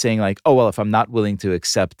just about saying like, oh, well, if I'm not willing to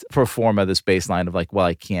accept pro forma this baseline of like, well,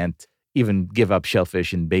 I can't even give up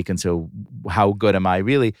shellfish and bacon, so how good am I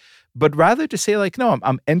really? But rather to say like, no,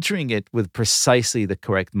 I'm entering it with precisely the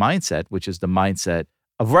correct mindset, which is the mindset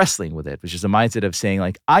of wrestling with it, which is the mindset of saying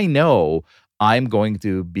like, I know I'm going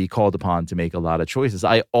to be called upon to make a lot of choices.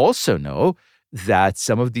 I also know that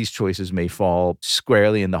some of these choices may fall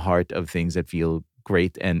squarely in the heart of things that feel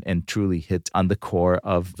great and truly hit on the core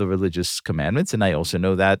of the religious commandments. And I also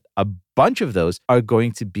know that a bunch of those are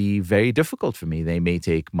going to be very difficult for me. They may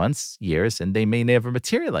take months, years, and they may never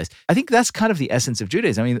materialize. I think that's kind of the essence of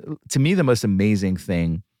Judaism. I mean, to me, the most amazing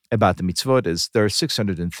thing about the mitzvot is there are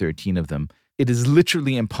 613 of them. It is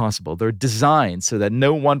literally impossible. They're designed so that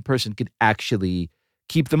no one person could actually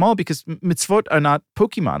keep them all, because mitzvot are not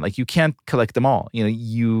Pokemon. Like, you can't collect them all.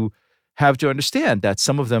 You have to understand that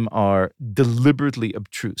some of them are deliberately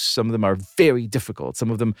obtruse. Some of them are very difficult.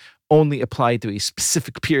 Some of them only apply to a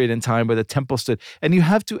specific period in time where the temple stood. And you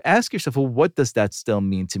have to ask yourself, well, what does that still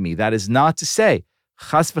mean to me? That is not to say,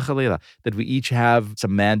 chas v'chalila, that we each have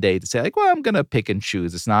some mandate to say like, well, I'm going to pick and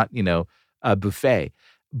choose. It's not, a buffet.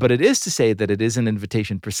 But it is to say that it is an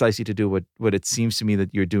invitation precisely to do what it seems to me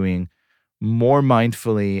that you're doing more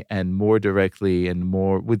mindfully and more directly and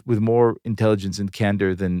more with more intelligence and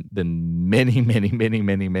candor than many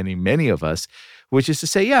of us, which is to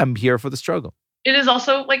say, yeah, I'm here for the struggle. It is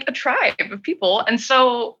also like a tribe of people. And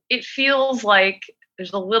so it feels like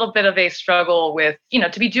there's a little bit of a struggle with,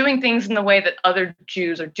 to be doing things in the way that other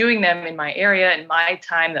Jews are doing them in my area, in my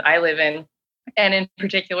time that I live in. And in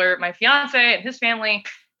particular, my fiance and his family,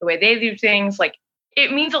 the way they do things, like,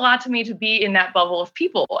 it means a lot to me to be in that bubble of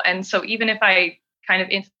people. And so even if I kind of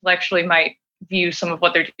intellectually might view some of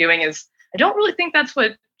what they're doing as, I don't really think that's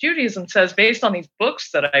what Judaism says based on these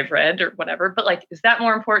books that I've read or whatever, but like, is that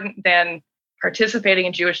more important than participating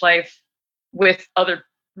in Jewish life with other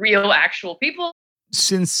real, actual people?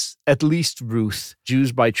 Since at least Ruth,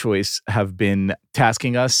 Jews by choice have been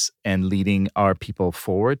tasking us and leading our people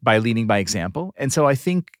forward by leading by example. And so I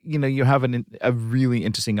think, you have a really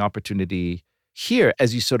interesting opportunity here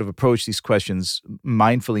as you sort of approach these questions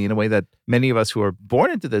mindfully in a way that many of us who are born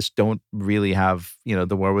into this don't really have,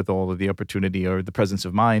 the wherewithal or the opportunity or the presence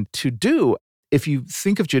of mind to do. If you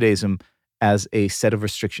think of Judaism as a set of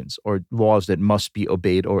restrictions or laws that must be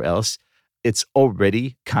obeyed or else, it's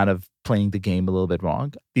already kind of playing the game a little bit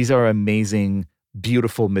wrong. These are amazing,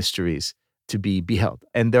 beautiful mysteries to be beheld.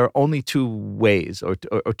 And there are only two ways or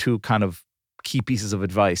two kind of key pieces of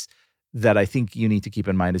advice that I think you need to keep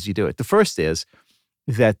in mind as you do it. The first is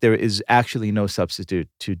that there is actually no substitute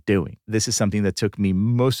to doing. This is something that took me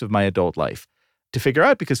most of my adult life to figure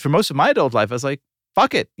out, because for most of my adult life, I was like,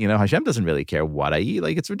 fuck it. Hashem doesn't really care what I eat.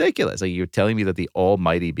 Like, it's ridiculous. Like, you're telling me that the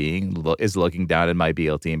almighty being is looking down at my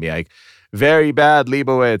BLT and being like, very bad,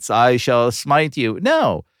 Leibowitz, I shall smite you.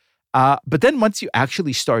 No. But then once you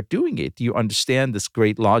actually start doing it, you understand this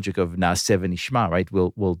great logic of Naaseh v'nishma, right?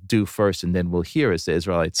 We'll do first and then we'll hear, as the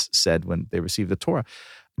Israelites said when they received the Torah.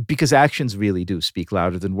 Because actions really do speak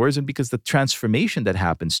louder than words, and because the transformation that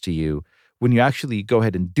happens to you when you actually go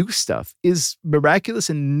ahead and do stuff is miraculous,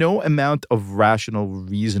 and no amount of rational,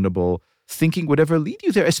 reasonable thinking would ever lead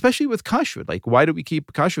you there, especially with kashrut. Like, why do we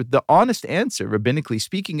keep kashrut? The honest answer, rabbinically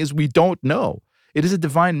speaking, is we don't know. It is a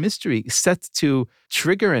divine mystery set to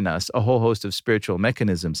trigger in us a whole host of spiritual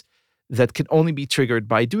mechanisms that can only be triggered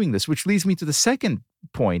by doing this, which leads me to the second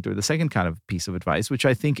point, or the second kind of piece of advice, which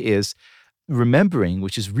I think is remembering,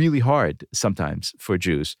 which is really hard sometimes for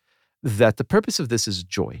Jews, that the purpose of this is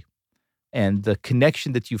joy. And the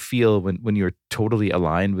connection that you feel when you're totally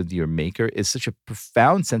aligned with your maker is such a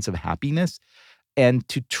profound sense of happiness. And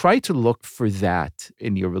to try to look for that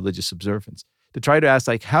in your religious observance, to try to ask,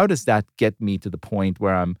 like, how does that get me to the point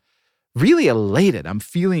where I'm really elated? I'm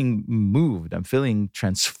feeling moved. I'm feeling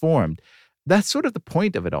transformed. That's sort of the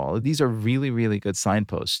point of it all. These are really, really good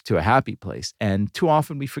signposts to a happy place. And too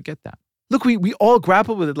often we forget that. Look, we all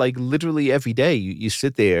grapple with it like literally every day. You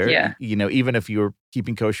sit there, even if you're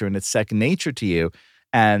keeping kosher and it's second nature to you.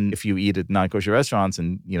 And if you eat at non-kosher restaurants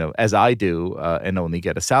and, as I do, and only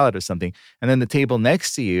get a salad or something, and then the table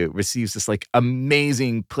next to you receives this like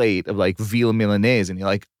amazing plate of like veal Milanese, and you're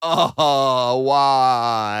like, oh,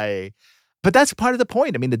 why? But that's part of the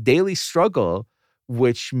point. I mean, the daily struggle,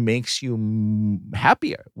 which makes you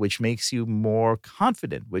happier, which makes you more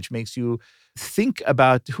confident, which makes you think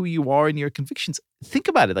about who you are and your convictions. Think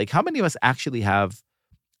about it. Like, how many of us actually have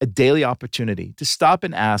a daily opportunity to stop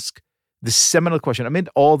and ask the seminal question amid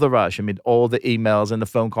all the rush, amid all the emails and the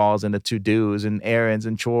phone calls and the to-dos and errands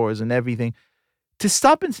and chores and everything, to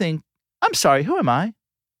stop and think, I'm sorry, who am I?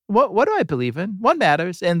 What do I believe in? What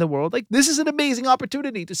matters in the world? Like, this is an amazing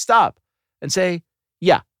opportunity to stop and say,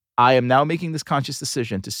 yeah, I am now making this conscious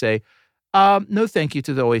decision to say, no thank you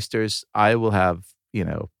to the oysters. I will have,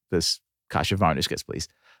 this kasher varnishkes, please.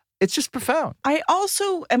 It's just profound. I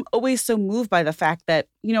also am always so moved by the fact that,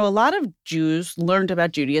 a lot of Jews learned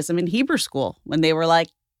about Judaism in Hebrew school when they were like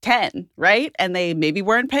 10, right? And they maybe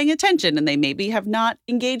weren't paying attention and they maybe have not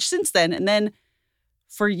engaged since then. And then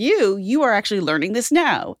for you are actually learning this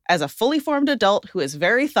now as a fully formed adult who is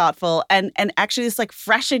very thoughtful and actually it's like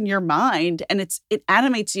fresh in your mind and it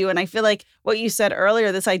animates you. And I feel like what you said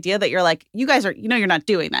earlier, this idea that you're like, you guys are, you're not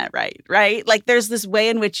doing that right? Like there's this way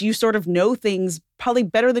in which you sort of know things probably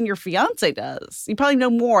better than your fiance does. You probably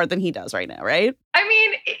know more than he does right now, right? I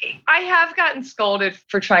mean, I have gotten scolded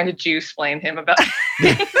for trying to Jew-splain him about I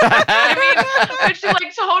mean, which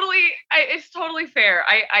like totally, it's totally fair.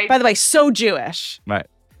 By the way, so Jewish. Right.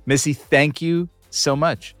 Missy, thank you so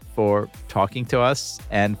much for talking to us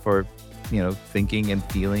and for, thinking and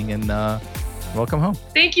feeling, and welcome home.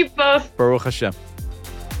 Thank you both. Baruch Hashem.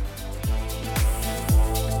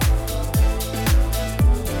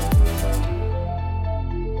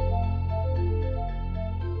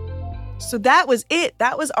 So that was it.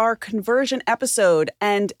 That was our conversion episode.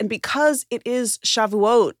 And because it is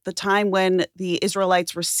Shavuot, the time when the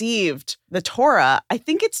Israelites received the Torah, I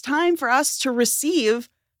think it's time for us to receive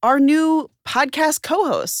our new podcast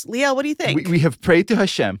co-host. Liel, what do you think? We have prayed to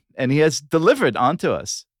Hashem, and he has delivered onto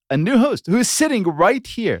us a new host who is sitting right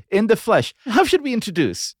here in the flesh. How should we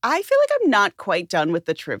introduce? I feel like I'm not quite done with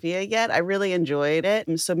the trivia yet. I really enjoyed it.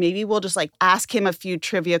 And so maybe we'll just ask him a few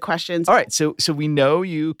trivia questions. All right. So we know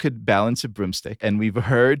you could balance a broomstick, and we've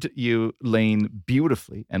heard you lane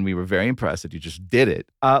beautifully, and we were very impressed that you just did it.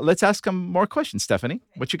 Let's ask him more questions. Stephanie,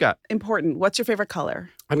 what you got? Important. What's your favorite color?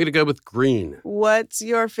 I'm going to go with green. What's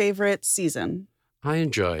your favorite season? I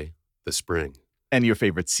enjoy the spring. And your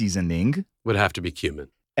favorite seasoning? Would have to be cumin.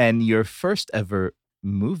 And your first ever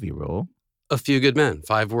movie role? A Few Good Men.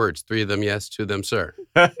 5 words. 3 of them yes, 2 of them sir.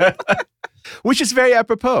 Which is very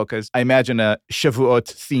apropos, because I imagine a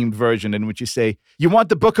Shavuot-themed version in which you say, you want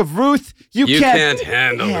the Book of Ruth? You can't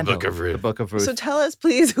handle the Book of Ruth. The Book of Ruth. So tell us,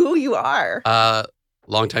 please, who you are.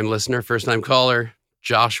 Longtime listener, first-time caller,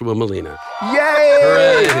 Joshua Malina. Yay!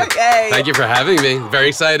 Hooray! Okay. Thank you for having me. Very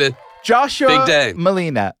excited. Joshua Big day.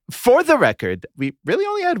 Malina. For the record, we really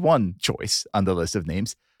only had one choice on the list of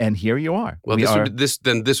names, and here you are. Well,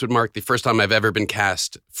 this would mark the first time I've ever been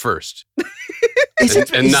cast first,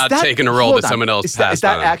 and not taken a role that someone else passed Is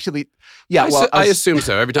that on. Actually? Yeah. I assume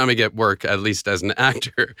so. Every time I get work, at least as an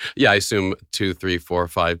actor, I assume 2, 3, 4,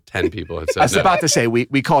 5, 10 people have said I was no. about to say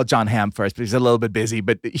we called John Hamm first, but he's a little bit busy.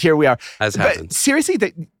 But here we are. As happens. Seriously,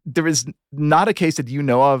 there is not a case that you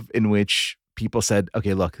know of in which people said,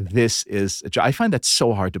 okay, look, this is a job. I find that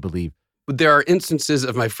so hard to believe. There are instances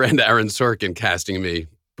of my friend Aaron Sorkin casting me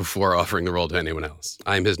before offering the role to anyone else.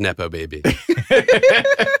 I'm his Nepo baby.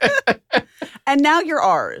 And now you're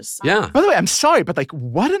ours. Yeah. By the way, I'm sorry, but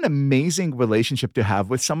what an amazing relationship to have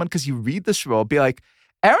with someone, because you read this role, be like,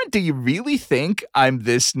 Aaron, do you really think I'm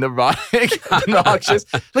this neurotic, obnoxious?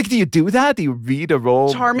 Do you do that? Do you read a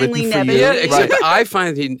role charmingly written for nebby? you? Yeah, except Right. I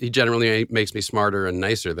find he generally makes me smarter and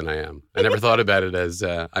nicer than I am. I never thought about it as,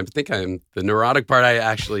 I think I'm the neurotic part I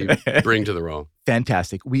actually bring to the role.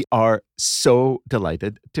 Fantastic. We are so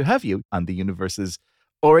delighted to have you on the universe's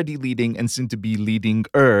already leading and soon to be leading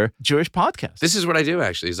Jewish podcast. This is what I do,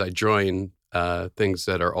 actually, is I join things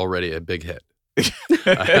that are already a big hit.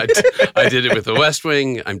 I did it with The West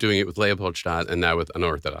Wing. I'm doing it with Leopoldstadt, and now with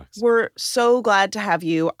Unorthodox. We're so glad to have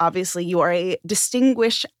you. Obviously, you are a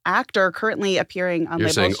distinguished actor currently appearing on You're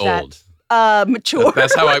saying Leopoldstadt. old. Mature.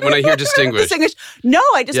 That's how when I hear distinguished. No,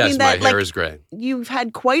 I just mean that my hair is gray. You've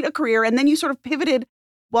had quite a career, and then you sort of pivoted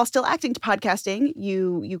while still acting to podcasting.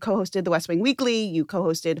 You co-hosted The West Wing Weekly. You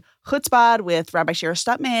co-hosted Chutzpah with Rabbi Shira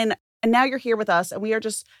Stutman. And now you're here with us, and we are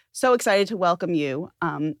just so excited to welcome you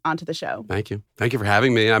onto the show. Thank you. Thank you for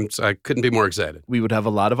having me. I couldn't be more excited. We would have a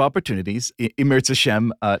lot of opportunities, Emirz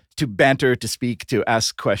Hashem, to banter, to speak, to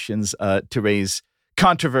ask questions, to raise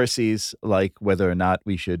controversies like whether or not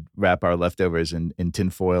we should wrap our leftovers in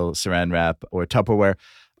tinfoil, saran wrap, or Tupperware.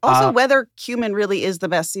 Also, whether cumin really is the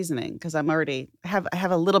best seasoning, because I have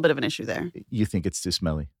a little bit of an issue there. You think it's too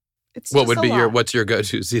smelly? It's what just would a be lot. what's your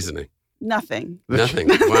go-to seasoning? Nothing. Nothing.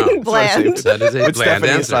 Wow. Bland. That is a What bland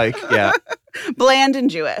Stephanie is answer. like, yeah, Bland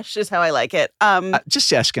and Jewish is how I like it.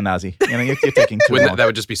 just Ashkenazi. You're taking too long. That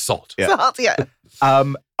would just be salt. Yeah. Salt, yeah.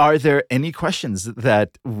 Are there any questions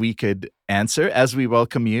that we could answer as we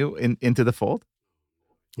welcome you into the fold?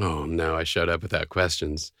 Oh no, I showed up without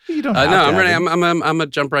questions. You don't No, have to I'm have ready. any. I'm gonna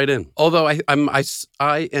jump right in. Although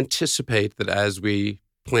I anticipate that as we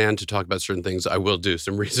plan to talk about certain things, I will do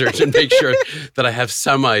some research and make sure that I have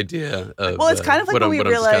some idea of. Well, it's kind of like what when we I'm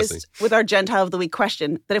realized discussing. with our Gentile of the Week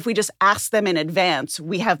question that if we just ask them in advance,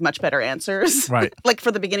 we have much better answers. Right. Like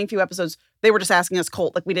for the beginning few episodes, they were just asking us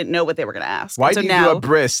cold, like we didn't know what they were going to ask. Why so do you now, do a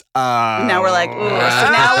bris? Now we're like, ooh.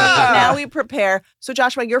 So now we prepare. So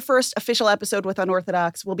Joshua, your first official episode with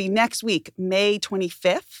Unorthodox will be next week, May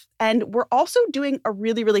 25th. And we're also doing a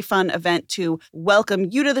really, really fun event to welcome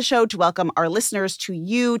you to the show, to welcome our listeners to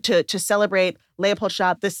you, to celebrate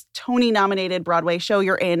Leopoldstadt, this Tony-nominated Broadway show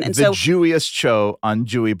you're in. And the so, Jewiest show on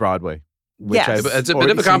Jewy Broadway. Which Yes. I've It's a bit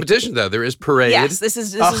already of a seen. competition, though. There is Parade. yes, this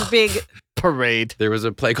is big. Parade. There was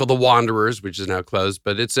a play called The Wanderers, which is now closed,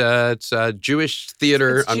 but it's Jewish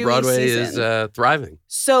theater It's on Jewish Broadway season. is thriving.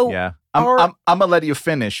 So Yeah. Our- I'm gonna let you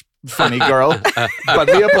finish, funny girl. But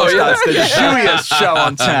Leopoldstadt's the Jewiest show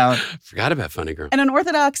on town. Forgot about Funny Girl. And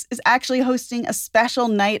Unorthodox is actually hosting a special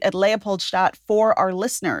night at Leopoldstadt for our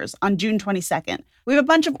listeners on June 22nd. We have a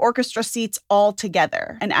bunch of orchestra seats all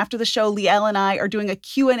together. And after the show, Liel and I are doing a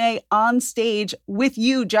Q&A on stage with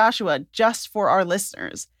you, Joshua, just for our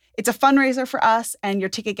listeners. It's a fundraiser for us, and your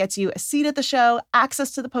ticket gets you a seat at the show,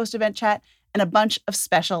 access to the post-event chat, and a bunch of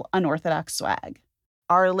special Unorthodox swag.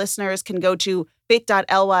 Our listeners can go to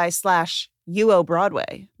bit.ly/UO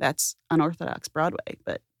Broadway. That's Unorthodox Broadway,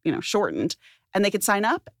 but, shortened. And they can sign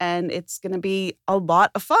up, and it's going to be a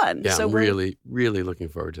lot of fun. Yeah, so I'm we're really, really looking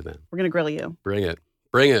forward to that. going to grill you. Bring it.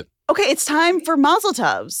 Bring it. Okay, it's time for Mazel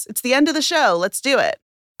Tovs. It's the end of the show. Let's do it.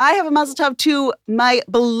 I have a Mazel Tov to my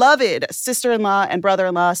beloved sister-in-law and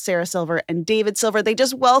brother-in-law, Sarah Silver and David Silver. They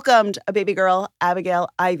just welcomed a baby girl, Abigail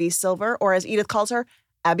Ivy Silver, or as Edith calls her,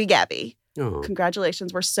 Abby Gabby. Oh.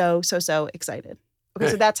 Congratulations. We're so, so, so excited. Okay,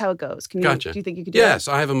 so Hey. that's how it goes. Do Gotcha. you think you could do Yes,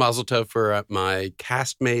 I have a mazel tov for my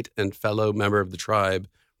castmate and fellow member of the tribe,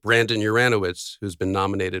 Brandon Uranowitz, who's been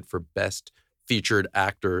nominated for Best Featured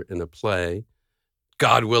Actor in a Play.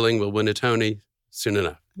 God willing, will win a Tony soon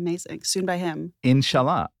enough. Amazing. Soon by him.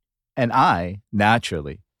 Inshallah. And I,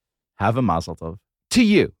 naturally, have a mazel tov to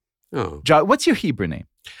you. Oh, What's your Hebrew name?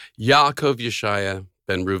 Yaakov Yeshaya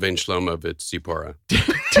ben Ruven Shlomo Tzipora.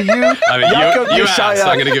 To you, Yaakov you asked, so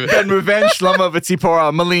I'm gonna give it- Ben Ruven, Shlomo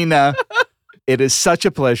V'Tzipora, Melina. It is such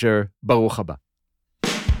a pleasure. Baruch haba.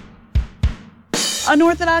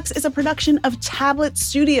 Unorthodox is a production of Tablet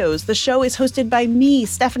Studios. The show is hosted by me,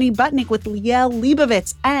 Stephanie Butnick, with Liel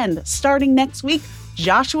Leibovitz, and starting next week,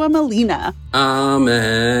 Joshua Molina.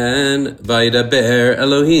 Amen. Vaydaber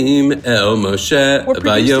Elohim el Moshe. We're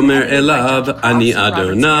produced and Vayomer edited by elav Jeff ani Cross, Robert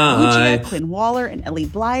Adonai. Scaramuccia, Quinn Waller, and Ellie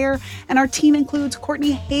Blyer. And our team includes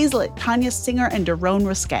Courtney Hazlett, Tanya Singer, and Daron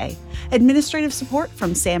Risque. Administrative support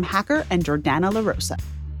from Sam Hacker and Jordana LaRosa.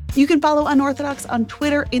 You can follow Unorthodox on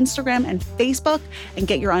Twitter, Instagram, and Facebook, and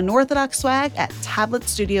get your Unorthodox swag at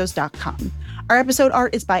tabletstudios.com. Our episode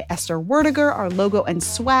art is by Esther Werdiger, our logo and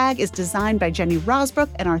swag is designed by Jenny Rosbrook,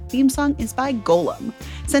 and our theme song is by Golem.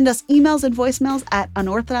 Send us emails and voicemails at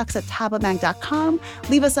unorthodox@tabletmag.com.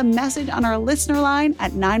 Leave us a message on our listener line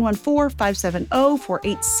at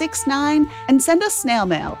 914-570-4869, and send us snail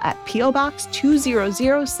mail at P.O. Box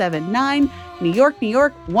 20079, New York, New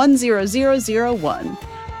York 10001.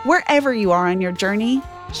 Wherever you are on your journey,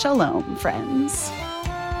 shalom, friends.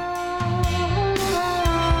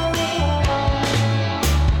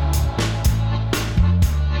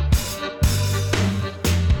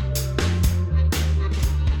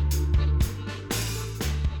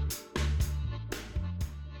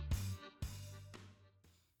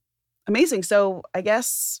 Amazing. So I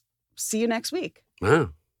guess see you next week. Wow.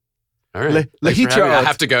 All right. Le Thanks for having me. I Hitchard.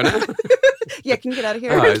 have to go now. Yeah, can you get out of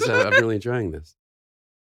here? I'm really enjoying this.